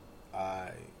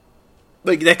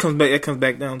 Like that comes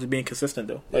back down to being consistent,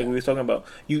 though. Like we were talking about,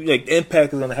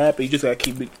 impact is gonna happen. You just gotta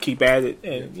keep at it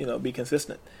and be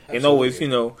consistent. Absolutely. And always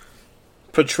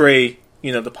portray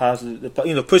the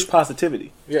positive, push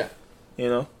positivity. Yeah.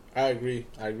 I agree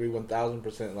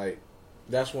 1,000%. Like,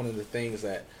 that's one of the things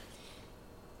that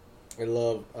I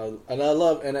love,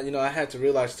 and I had to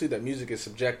realize too that music is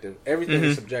subjective. Everything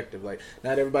is subjective. Like,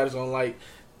 not everybody's gonna like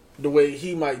the way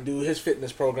he might do his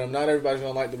fitness program. Not everybody's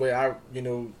gonna like the way I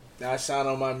sound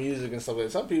on my music and stuff like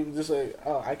that. Some people just say,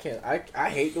 "Oh, I can't. I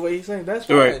hate the way he sings." That's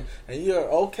fine, right. And you're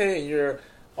okay, and you're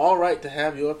all right to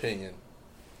have your opinion.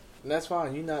 And that's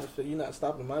fine. You're not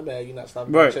stopping my bag. You're not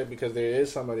stopping my check, because there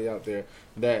is somebody out there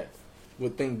that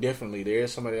would think differently. There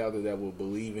is somebody out there that will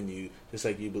believe in you just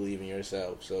like you believe in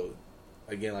yourself. So,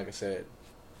 again, like I said,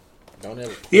 don't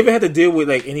ever quit. You ever had to deal with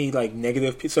any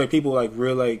negative? So people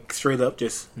real straight up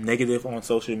just negative on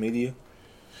social media?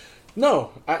 No,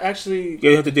 I actually. You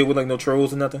didn't have to deal with no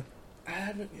trolls or nothing. I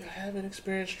haven't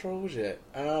experienced trolls yet.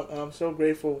 I'm so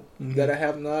grateful that I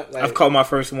have not. I've caught my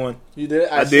first one. You did?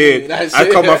 I did.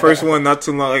 I caught my first one not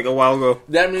too long, a while ago.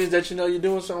 That means that you're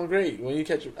doing something great. When you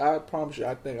catch it, I promise you,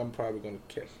 I think I'm probably going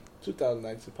to catch.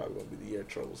 2019 is probably going to be the year of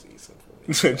troll season for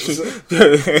me.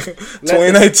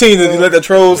 2019 is let the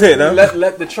trolls hit, huh?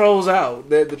 Let the trolls out.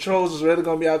 The trolls is really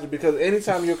going to be out there, because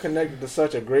anytime you're connected to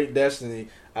such a great destiny,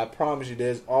 I promise you,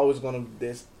 there's always,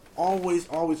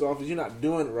 you're not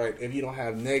doing it right if you don't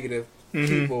have negative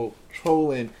people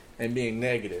trolling and being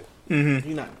negative. Mm-hmm.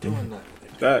 You're not doing nothing.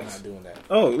 You're not doing that.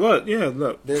 Oh, look, yeah,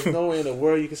 look. There's no way in the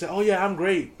world you can say, "Oh yeah, I'm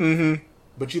great," Mm-hmm.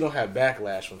 but you don't have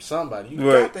backlash from somebody. You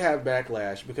Right. got to have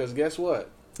backlash because guess what?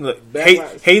 Look,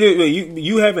 Backlash. hater.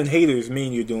 You having haters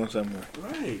mean you're doing something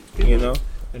right. Right. You know,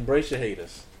 Embrace your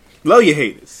haters. love your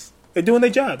haters. They're doing their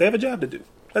job. They have a job to do.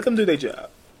 Let them do their job.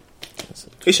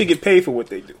 They should get paid for what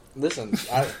they do. Listen,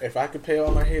 if I could pay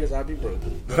all my haters, I'd be broke.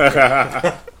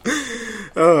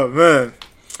 Oh man.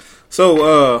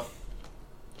 So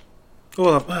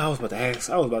well, I was about to ask.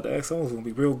 Someone's gonna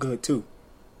be real good too.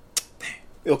 Damn,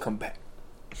 it'll come back.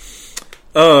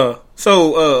 So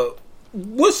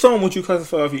what song would you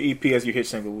classify off your EP as your hit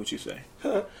single? Would you say?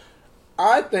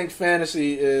 I think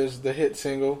 "Fantasy" is the hit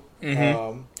single.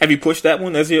 Mm-hmm. Have you pushed that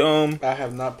one as your I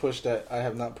have not pushed that. I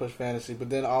have not pushed "Fantasy," but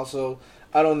then also,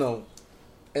 I don't know.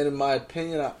 And in my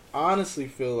opinion, I honestly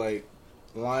feel like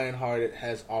Lionhearted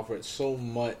has offered so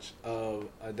much of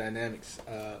a dynamics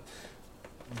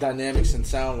and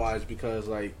sound wise because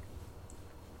like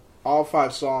all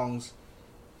 5 songs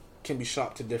can be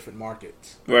shot to different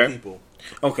markets, right? People.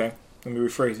 Okay, let me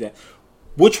rephrase that.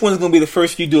 Which one's gonna be the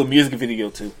first you do a music video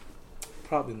to?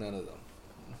 Probably none of them.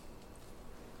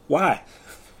 Why?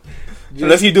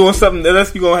 Unless you're doing something,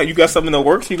 you got something in the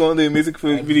works, you're gonna do a music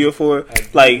video for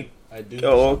I do.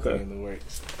 Oh, okay. In the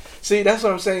works. See, that's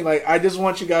what I'm saying. Like, I just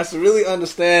want you guys to really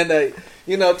understand that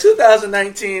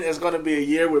 2019 is going to be a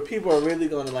year where people are really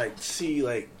going to like see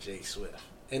like J Swift,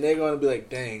 and they're going to be like,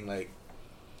 dang, like.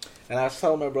 And I was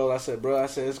telling my brother, I said,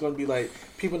 it's going to be like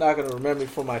people not going to remember me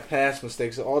for my past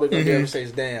mistakes. So all they're going to be able to say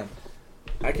is, damn,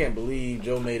 I can't believe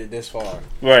Joe made it this far.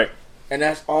 Right. And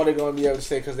that's all they're going to be able to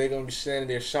say because they're going to be standing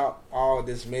there shocked, all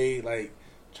dismayed, like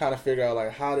trying to figure out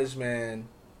like how this man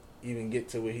even get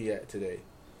to where he at today.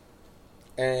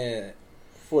 And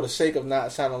for the sake of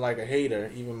not sounding like a hater,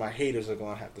 even my haters are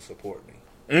going to have to support me.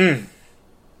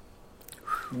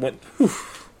 What?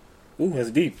 Ooh,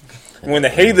 that's deep. When the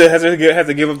hater has to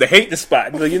give up the hate the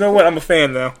spot, like, you know what? I'm a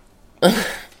fan now.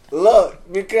 Look,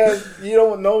 because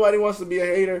nobody wants to be a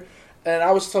hater. And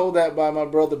I was told that by my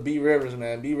brother B Rivers,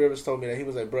 man. B Rivers told me that. He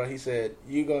was like, bro, he said,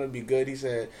 you're going to be good. He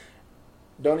said,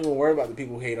 don't even worry about the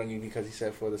people who hate on you because he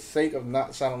said, for the sake of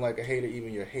not sounding like a hater,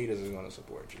 even your haters are going to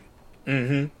support you.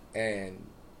 Mm-hmm. And,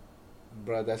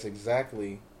 bro, that's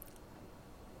exactly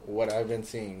what I've been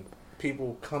seeing. People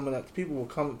will come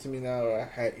up to me now or I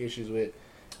had issues with,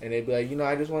 and they'd be like,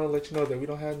 I just want to let you know that we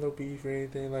don't have no beef or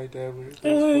anything like that.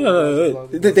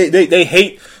 They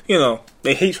hate,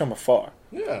 they hate from afar.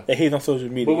 Yeah. They hate on social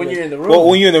media. But when you're in the room. Well,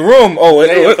 when you're in the room,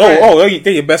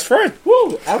 they're your best friend.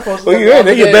 Woo!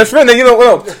 They're your best friend. Not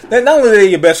only are they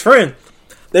your best friend,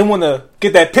 they want to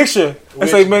get that picture and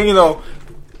say, man,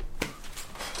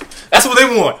 that's what they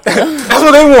want. That's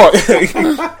what they want.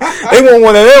 They want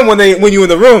one of them when you're in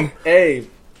the room. Hey,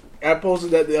 I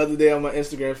posted that the other day on my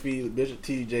Instagram feed with Bishop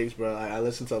T.D. Jakes, bro. I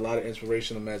listen to a lot of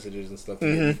inspirational messages and stuff to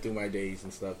get me through my days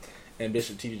and stuff. And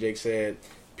Bishop T.D. Jakes said,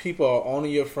 people are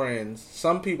only your friends.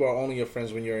 Some people are only your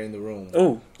friends when you're in the room.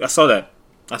 Oh, I saw that.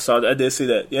 I did see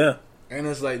that. Yeah. And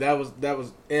it's like that was.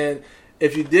 And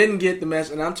if you didn't get the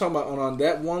message, and I'm talking about on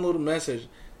that one little message,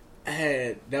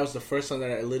 that was the first time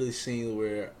that I literally seen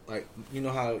where, like, you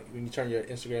know how when you turn your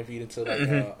Instagram feed into like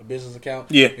a business account,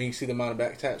 yeah, and you see the amount of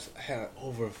back taps. I had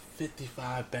over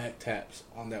 55 back taps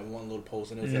on that one little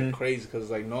post, and it was like crazy because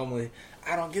like normally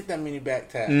I don't get that many back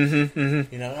taps.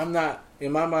 I'm not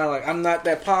in my mind like I'm not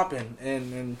that popping,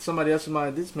 and somebody else's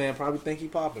mind, this man probably think he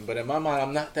popping, but in my mind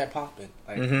I'm not that popping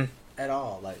like at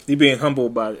all. Like you being humble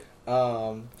about it.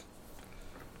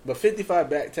 But 55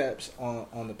 back taps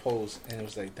on the post, and it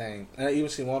was like, dang. And I even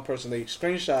see one person, they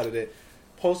screenshotted it,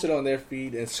 posted on their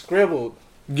feed, and scribbled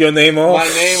your name off. My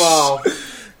name off.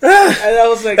 And I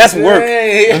was like, that's dang. work.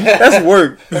 That's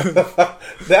work.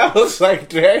 That was like,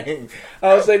 dang.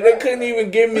 I was like, they couldn't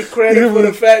even give me credit for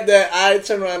the fact that I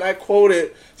turned around, I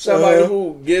quoted somebody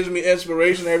who gives me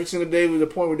inspiration every single day to the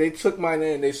point where they took my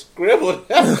name, they scribbled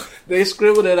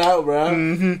it out, bro.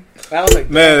 I was like,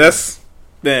 man, that's,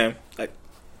 damn.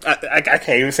 I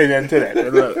can't even say nothing to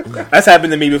that. Look, that's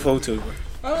happened to me before too.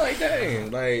 I'm like,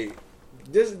 dang, like,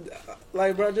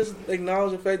 bro, just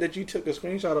acknowledge the fact that you took a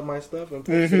screenshot of my stuff and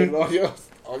posted it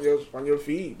on your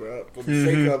feed, bro, for the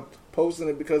sake of posting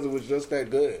it because it was just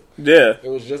that good. Yeah, it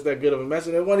was just that good of a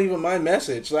message. It wasn't even my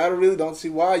message, so I really don't see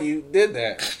why you did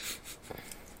that.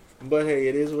 But hey,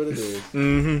 it is what it is.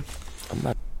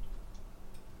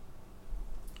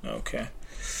 Okay.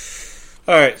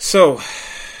 All right, so.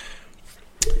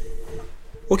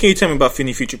 What can you tell me about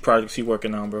any future projects you're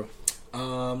working on, bro?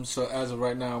 So as of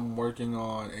right now, I'm working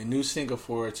on a new single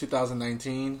for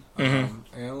 2019, and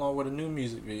along with a new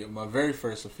music video. My very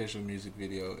first official music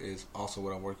video is also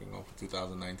what I'm working on for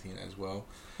 2019 as well.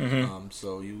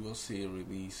 So you will see a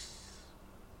release,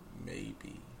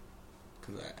 maybe,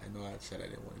 because I know I said I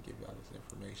didn't want to give y'all this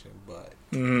information, but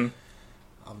I'm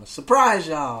gonna surprise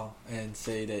y'all and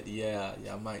say that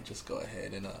I might just go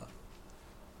ahead and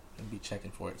be checking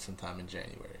for it sometime in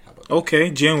January. How about that? Okay,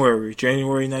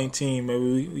 January 19.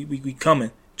 Maybe we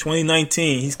coming.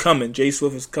 2019, he's coming. J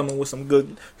Swiff is coming with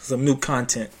some new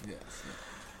content. Yes.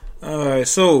 All right.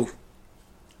 So,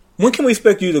 when can we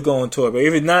expect you to go on tour? But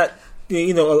if it's not,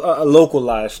 a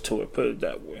localized tour, put it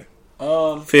that way.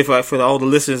 For all the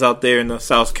listeners out there in the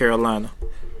South Carolina.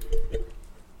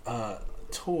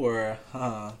 Tour.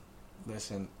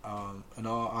 Listen. In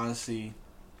all honesty,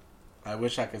 I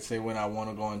wish I could say when I want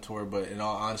to go on tour, but in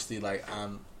all honesty, like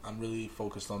I'm really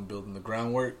focused on building the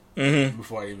groundwork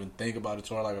before I even think about a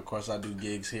tour. Like, of course, I do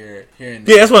gigs here and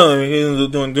there. Yeah, that's what I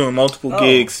mean. Doing multiple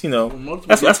gigs.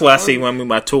 That's what I say when I mean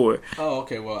by tour. Oh,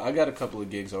 okay. Well, I got a couple of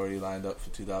gigs already lined up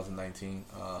for 2019.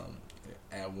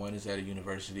 One is at a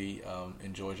university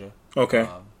in Georgia. Okay.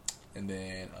 And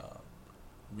then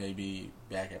maybe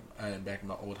back in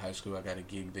my old high school, I got a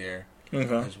gig there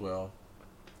as well.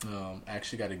 I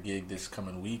actually got a gig this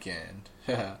coming weekend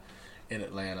in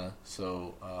Atlanta,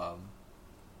 so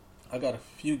I got a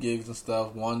few gigs and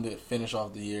stuff. One to finish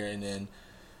off the year, and then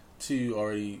two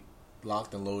already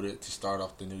locked and loaded to start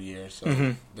off the new year.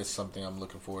 So that's something I'm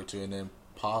looking forward to, and then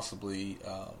possibly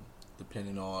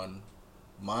depending on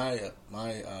my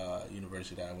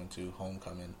university that I went to,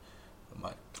 homecoming.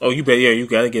 You bet. Yeah, you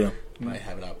gotta get them. Might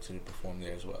have an opportunity to perform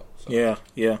there as well. So.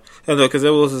 Yeah. Because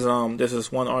there was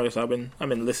this one artist I've been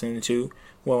listening to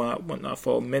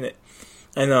for a minute,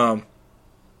 and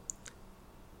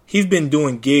he's been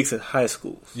doing gigs at high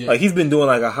schools. Yeah. Like he's been doing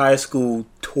like a high school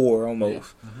tour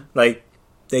almost. Yeah. Like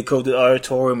they go to the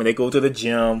auditorium and they go to the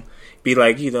gym. Be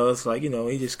like it's like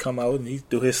he just come out and he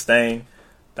do his thing.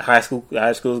 The high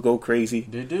schools go crazy.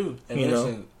 They do. And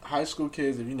listen, high school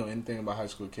kids, if you know anything about high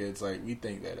school kids, like we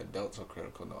think that adults are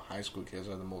critical. No, high school kids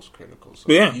are the most critical. So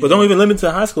but don't even limit to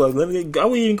high school. Like, I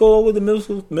would even go over to middle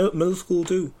school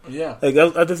too. Yeah. Like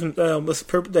I just I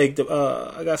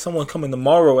got someone coming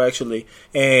tomorrow actually,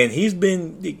 and he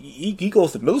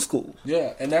goes to middle school.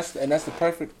 Yeah, and that's the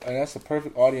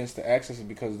perfect audience to access it,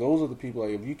 because those are the people.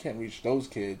 Like if you can't reach those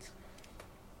kids,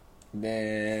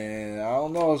 then I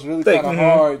don't know. It's really kind of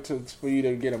hard for you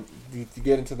to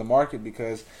get into the market,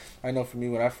 because I know for me,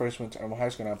 when I first went to high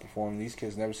school and I performed, these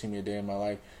kids never seen me a day in my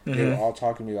life. They were all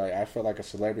talking to me like I felt like a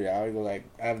celebrity.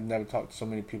 I've never talked to so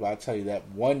many people. I tell you that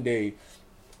one day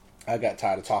I got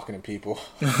tired of talking to people.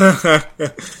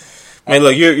 Man,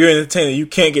 look, you're an entertainer. You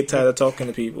can't get tired of talking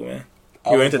to people, man.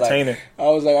 You're an entertainer. I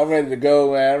was like, I'm ready to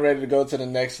go, man. I'm ready to go to the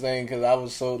next thing, because I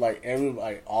was so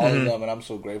all of them, and I'm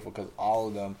so grateful because all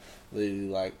of them.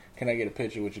 Like, can I get a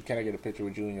picture with you? Can I get a picture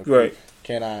with you and your friend? Right.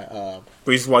 Can I?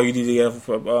 Reason why you need to get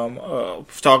a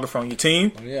photographer on your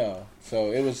team. Yeah.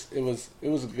 So it was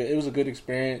a good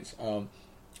experience.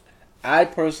 I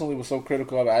personally was so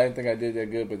critical of it. I didn't think I did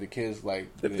that good, but the kids they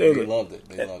loved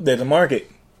it. They're the market.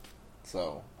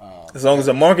 So as long as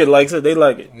the market likes it, they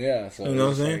like it. Yeah. So you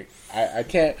know what I'm saying? I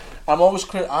can't. I'm always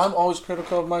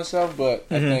critical of myself, but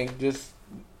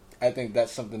I think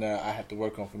that's something that I have to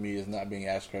work on for me, is not being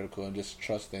as critical and just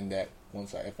trusting that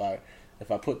if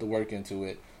I put the work into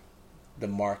it, the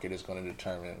market is going to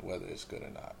determine whether it's good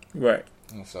or not. Right.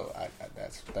 And so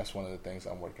that's one of the things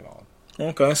I'm working on.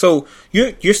 Okay, so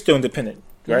you're still independent,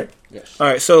 right? Yes. All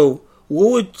right. So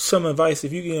what would some advice, if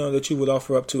that you would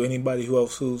offer up to anybody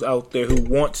who's out there who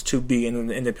wants to be an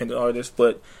independent artist,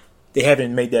 but they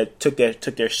haven't took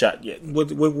their shot yet? What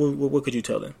could you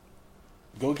tell them?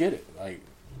 Go get it. Like,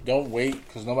 don't wait,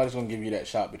 because nobody's going to give you that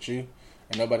shot but you,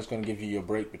 and nobody's going to give you your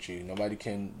break but you. Nobody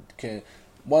can.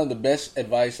 One of the best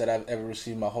advice that I've ever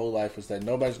received my whole life was that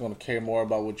nobody's going to care more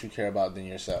about what you care about than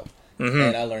yourself.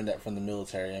 And I learned that from the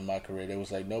military in my career. It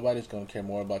was like, nobody's going to care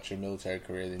more about your military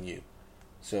career than you.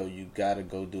 So you got to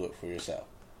go do it for yourself.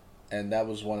 And that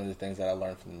was one of the things that I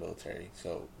learned from the military.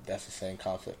 So that's the same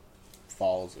concept.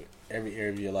 Falls every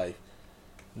area of your life.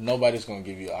 Nobody's going to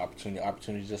give you an opportunity.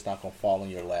 Opportunity's just not going to fall in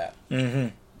your lap.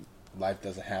 Life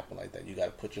doesn't happen like that. You got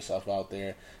to put yourself out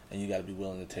there, and you got to be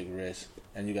willing to take risks,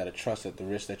 and you got to trust that the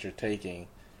risk that you're taking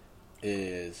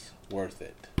is worth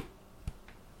it.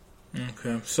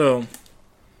 Okay, so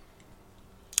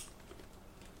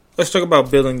let's talk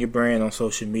about building your brand on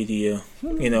social media.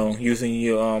 Using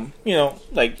your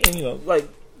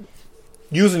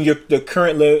using the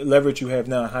current leverage you have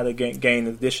now, how to gain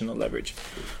additional leverage.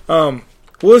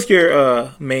 What's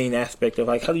your main aspect of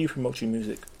like how do you promote your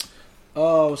music?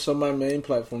 So my main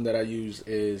platform that I use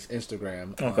is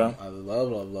Instagram. Okay. I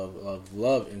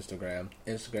love Instagram.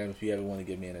 Instagram, if you ever want to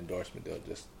give me an endorsement, they'll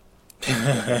just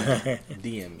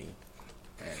DM me.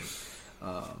 And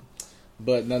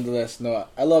but nonetheless, no,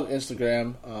 I love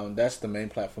Instagram. That's the main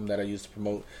platform that I use to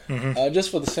promote.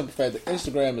 Just for the simple fact that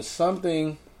Instagram is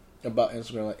something about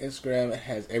Instagram. Like Instagram, it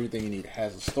has everything you need. It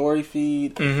has a story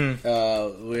feed.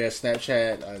 Whereas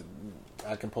Snapchat,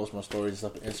 I can post my stories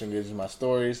and stuff. Instagram gives me my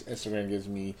stories. Instagram gives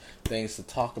me things to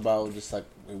talk about, just like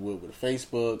it would with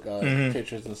Facebook,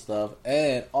 pictures and stuff.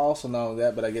 And also not only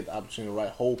that, but I get the opportunity to write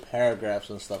whole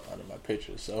paragraphs and stuff under my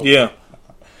pictures. So Yeah.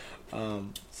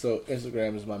 So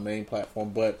Instagram is my main platform,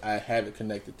 but I have it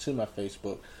connected to my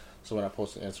Facebook. So when I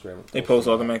post on Instagram, They post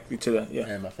automatically to that. Yeah.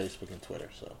 and my Facebook and Twitter.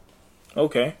 So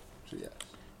Okay. yeah.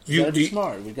 You gotta do be you-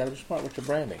 smart. We gotta be smart with your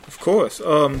branding. Of course.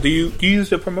 Do you use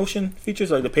the promotion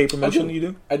features like the paid promotion you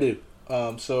do? I do.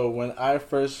 So when I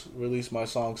first released my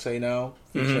song "Say Now"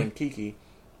 featuring Kiki,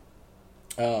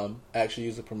 I actually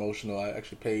used a promotional. I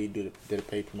actually did a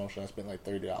paid promotion. I spent like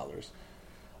 $30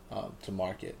 to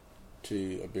market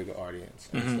to a bigger audience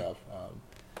and stuff.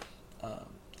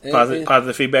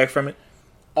 Positive feedback from it.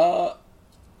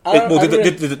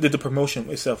 Did the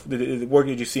promotion itself? Did it work?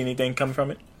 Did you see anything coming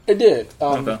from it? It did.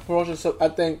 Okay. Promotion. So I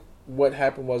think what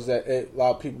happened was that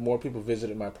more people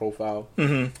visited my profile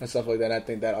and stuff like that. And I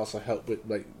think that also helped with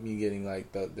like me getting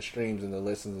like the streams and the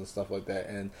listens and stuff like that,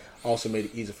 and also made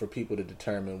it easier for people to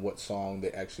determine what song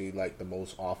they actually liked the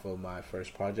most off of my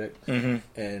first project.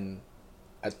 And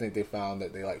I think they found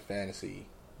that they like Fantasy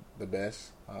the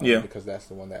best. Because that's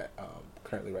the one that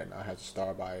currently right now has a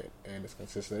star by it and it's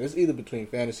consistent. It's either between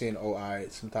Fantasy and OI.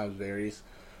 It sometimes varies,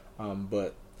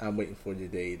 but I'm waiting for the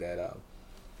day that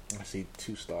I see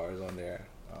 2 stars on there,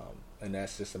 and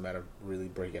that's just a matter of really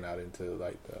breaking out into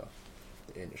like the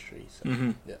industry.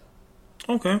 So, yeah.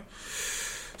 Okay.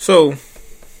 So,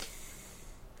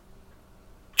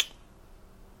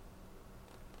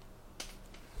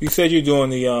 you said you're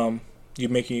doing you're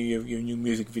making your new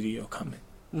music video coming,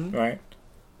 right?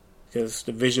 Because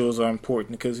the visuals are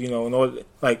important. Because in order,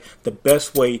 like the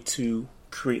best way to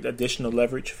create additional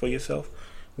leverage for yourself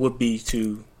would be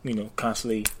to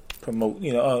constantly promote,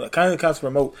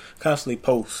 constantly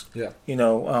post,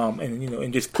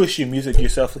 and just push your music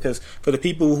yourself. Because for the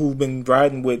people who've been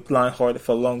riding with Blindhearted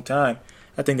for a long time,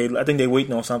 I think they're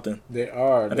waiting on something. They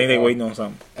are. I think they're waiting on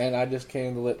something. And I just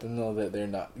came to let them know that they're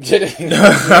not kidding.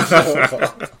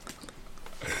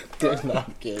 They're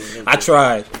not kidding. I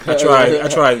tried,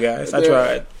 guys. I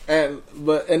tried. And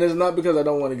it's not because I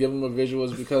don't want to give them a visual.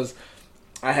 It's because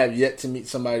I have yet to meet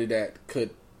somebody that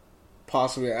could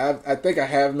possibly. I think I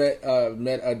have met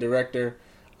a director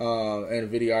and a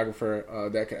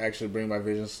videographer that could actually bring my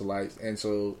visions to life. And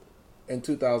so in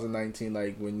 2019,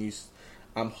 like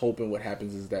I'm hoping what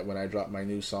happens is that when I drop my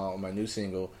new song, my new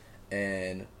single,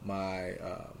 and my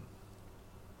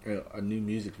a new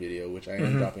music video, which I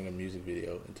am dropping a music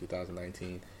video in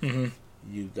 2019,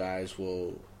 you guys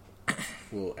will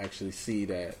actually see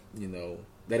that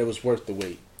that it was worth the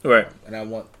wait. Right. And I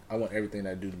want everything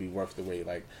I do to be worth the wait.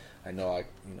 Like I know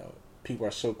people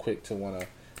are so quick to want to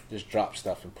just drop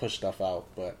stuff and push stuff out,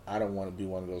 but I don't want to be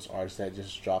one of those artists that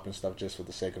just dropping stuff just for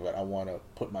the sake of it. I want to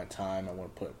put my time, I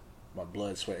want to put my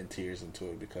blood, sweat, and tears into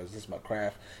it because this is my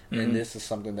craft, and this is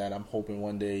something that I'm hoping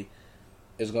one day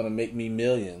is going to make me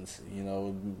millions.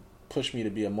 Push me to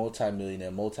be a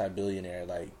multi-millionaire, multi-billionaire.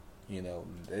 Like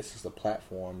this is the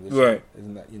platform, right?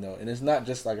 Isn't that and it's not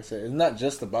just like I said, it's not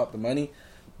just about the money,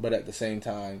 but at the same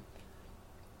time,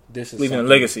 this is leaving a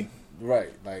legacy.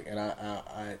 Right, like, and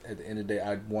I at the end of the day,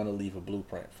 I want to leave a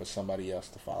blueprint for somebody else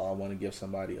to follow. I want to give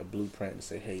somebody a blueprint to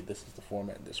say, hey, this is the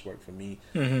format, this worked for me,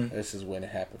 this is when it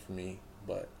happened for me,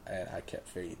 and I kept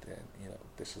faith, and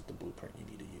this is the blueprint you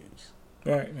need to use.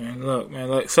 Right, man.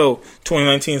 Look. So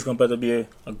 2019 is gonna be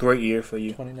a great year for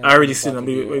you. I already see them.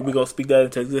 We gonna speak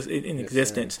that into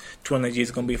existence. 2019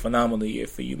 is gonna be a phenomenal year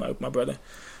for you, my brother.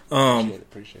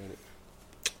 Appreciate it.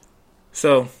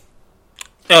 So,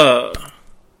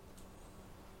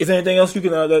 is there anything else you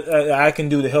can that I can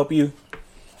do to help you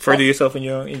further yourself in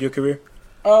your career?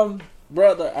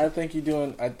 Brother, I think you're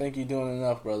doing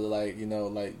enough, brother. Like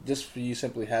like just for you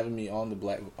simply having me on the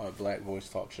Black Voice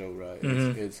Talk Show, right?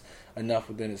 It's enough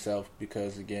within itself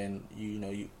because again,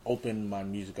 you open my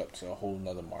music up to a whole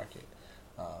nother market,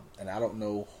 and I never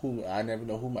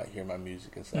know who might hear my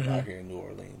music and stuff out here in New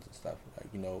Orleans and stuff. Like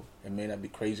it may not be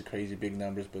crazy big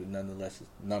numbers, but nonetheless,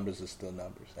 numbers are still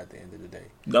numbers at the end of the day.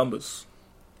 Numbers,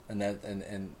 and that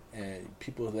and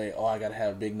people say, oh, I gotta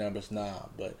have big numbers, nah,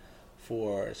 but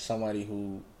for somebody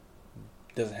who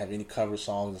doesn't have any cover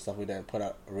songs and stuff like that, and put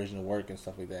out original work and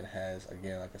stuff like that, and has,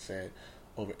 again, like I said,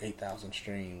 over 8,000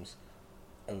 streams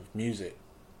of music.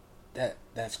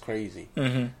 That's crazy.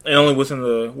 Mm-hmm. And only within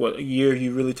a year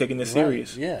you really taking this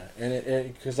serious. Yeah,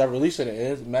 and because I released it,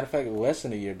 as a matter of fact, less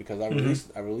than a year, because I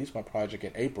released my project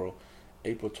in April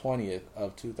 20th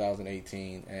of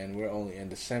 2018, and we're only in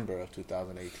December of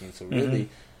 2018, so really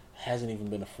hasn't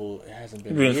been a full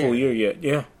year yet.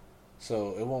 Yeah.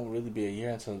 So it won't really be a year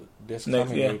until this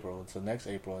next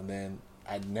April, and then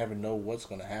I never know what's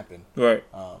going to happen. Right.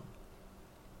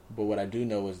 But what I do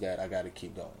know is that I got to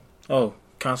keep going. Oh,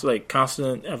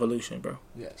 constant evolution, bro.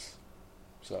 Yes.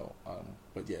 So,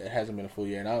 but yeah, it hasn't been a full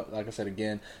year, and like I said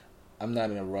again, I'm not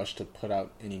in a rush to put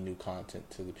out any new content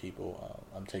to the people.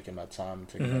 I'm taking my time. With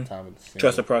the single.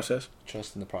 Trust the process.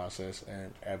 Trusting the process,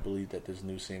 and I believe that this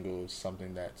new single is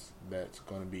something that's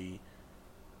going to be.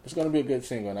 It's going to be a good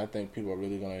single, and I think people are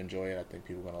really going to enjoy it. I think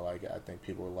people are going to like it. I think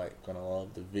people are going to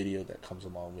love the video that comes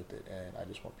along with it, and I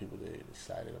just want people to get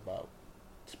excited about,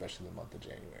 especially the month of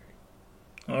January.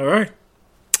 All right,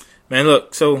 man.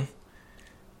 Look, so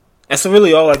that's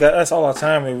really all I got. That's all our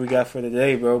time we got for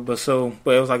today, bro. But it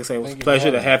was like I said, it was a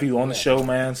pleasure to have you on the show,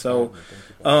 man. So,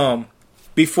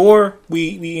 before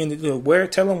we end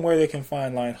it, tell them where they can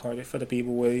find Lionhearted for the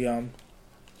people,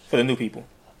 for the new people.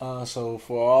 So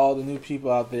for all the new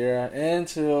people out there, and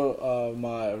to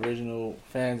my original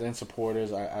fans and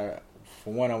supporters, I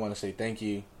for one, I want to say thank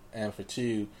you, and for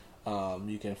two,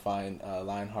 you can find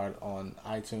Lionheart on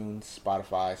iTunes,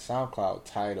 Spotify, SoundCloud,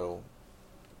 Tidal,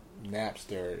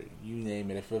 Napster, you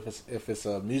name it. If it's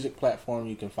a music platform,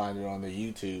 you can find it on the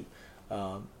YouTube.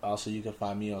 Also, you can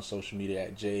find me on social media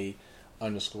at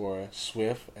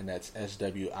J_Swiff, and that's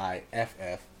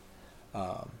SWIFF.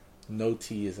 No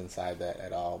T is inside that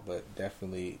at all, but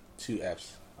definitely 2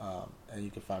 F's. And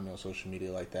you can find me on social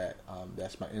media like that.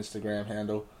 That's my Instagram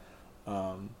handle.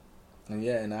 And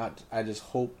yeah, and I just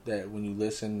hope that when you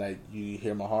listen, that you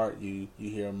hear my heart, you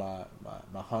hear my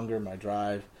hunger, my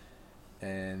drive,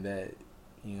 and that,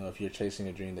 if you're chasing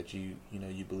a dream, that you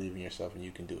believe in yourself and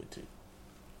you can do it too.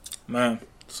 Man,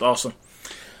 it's awesome.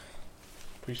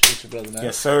 Appreciate you, brother. Man.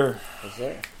 Yes, sir. Yes,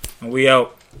 sir. And we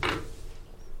out.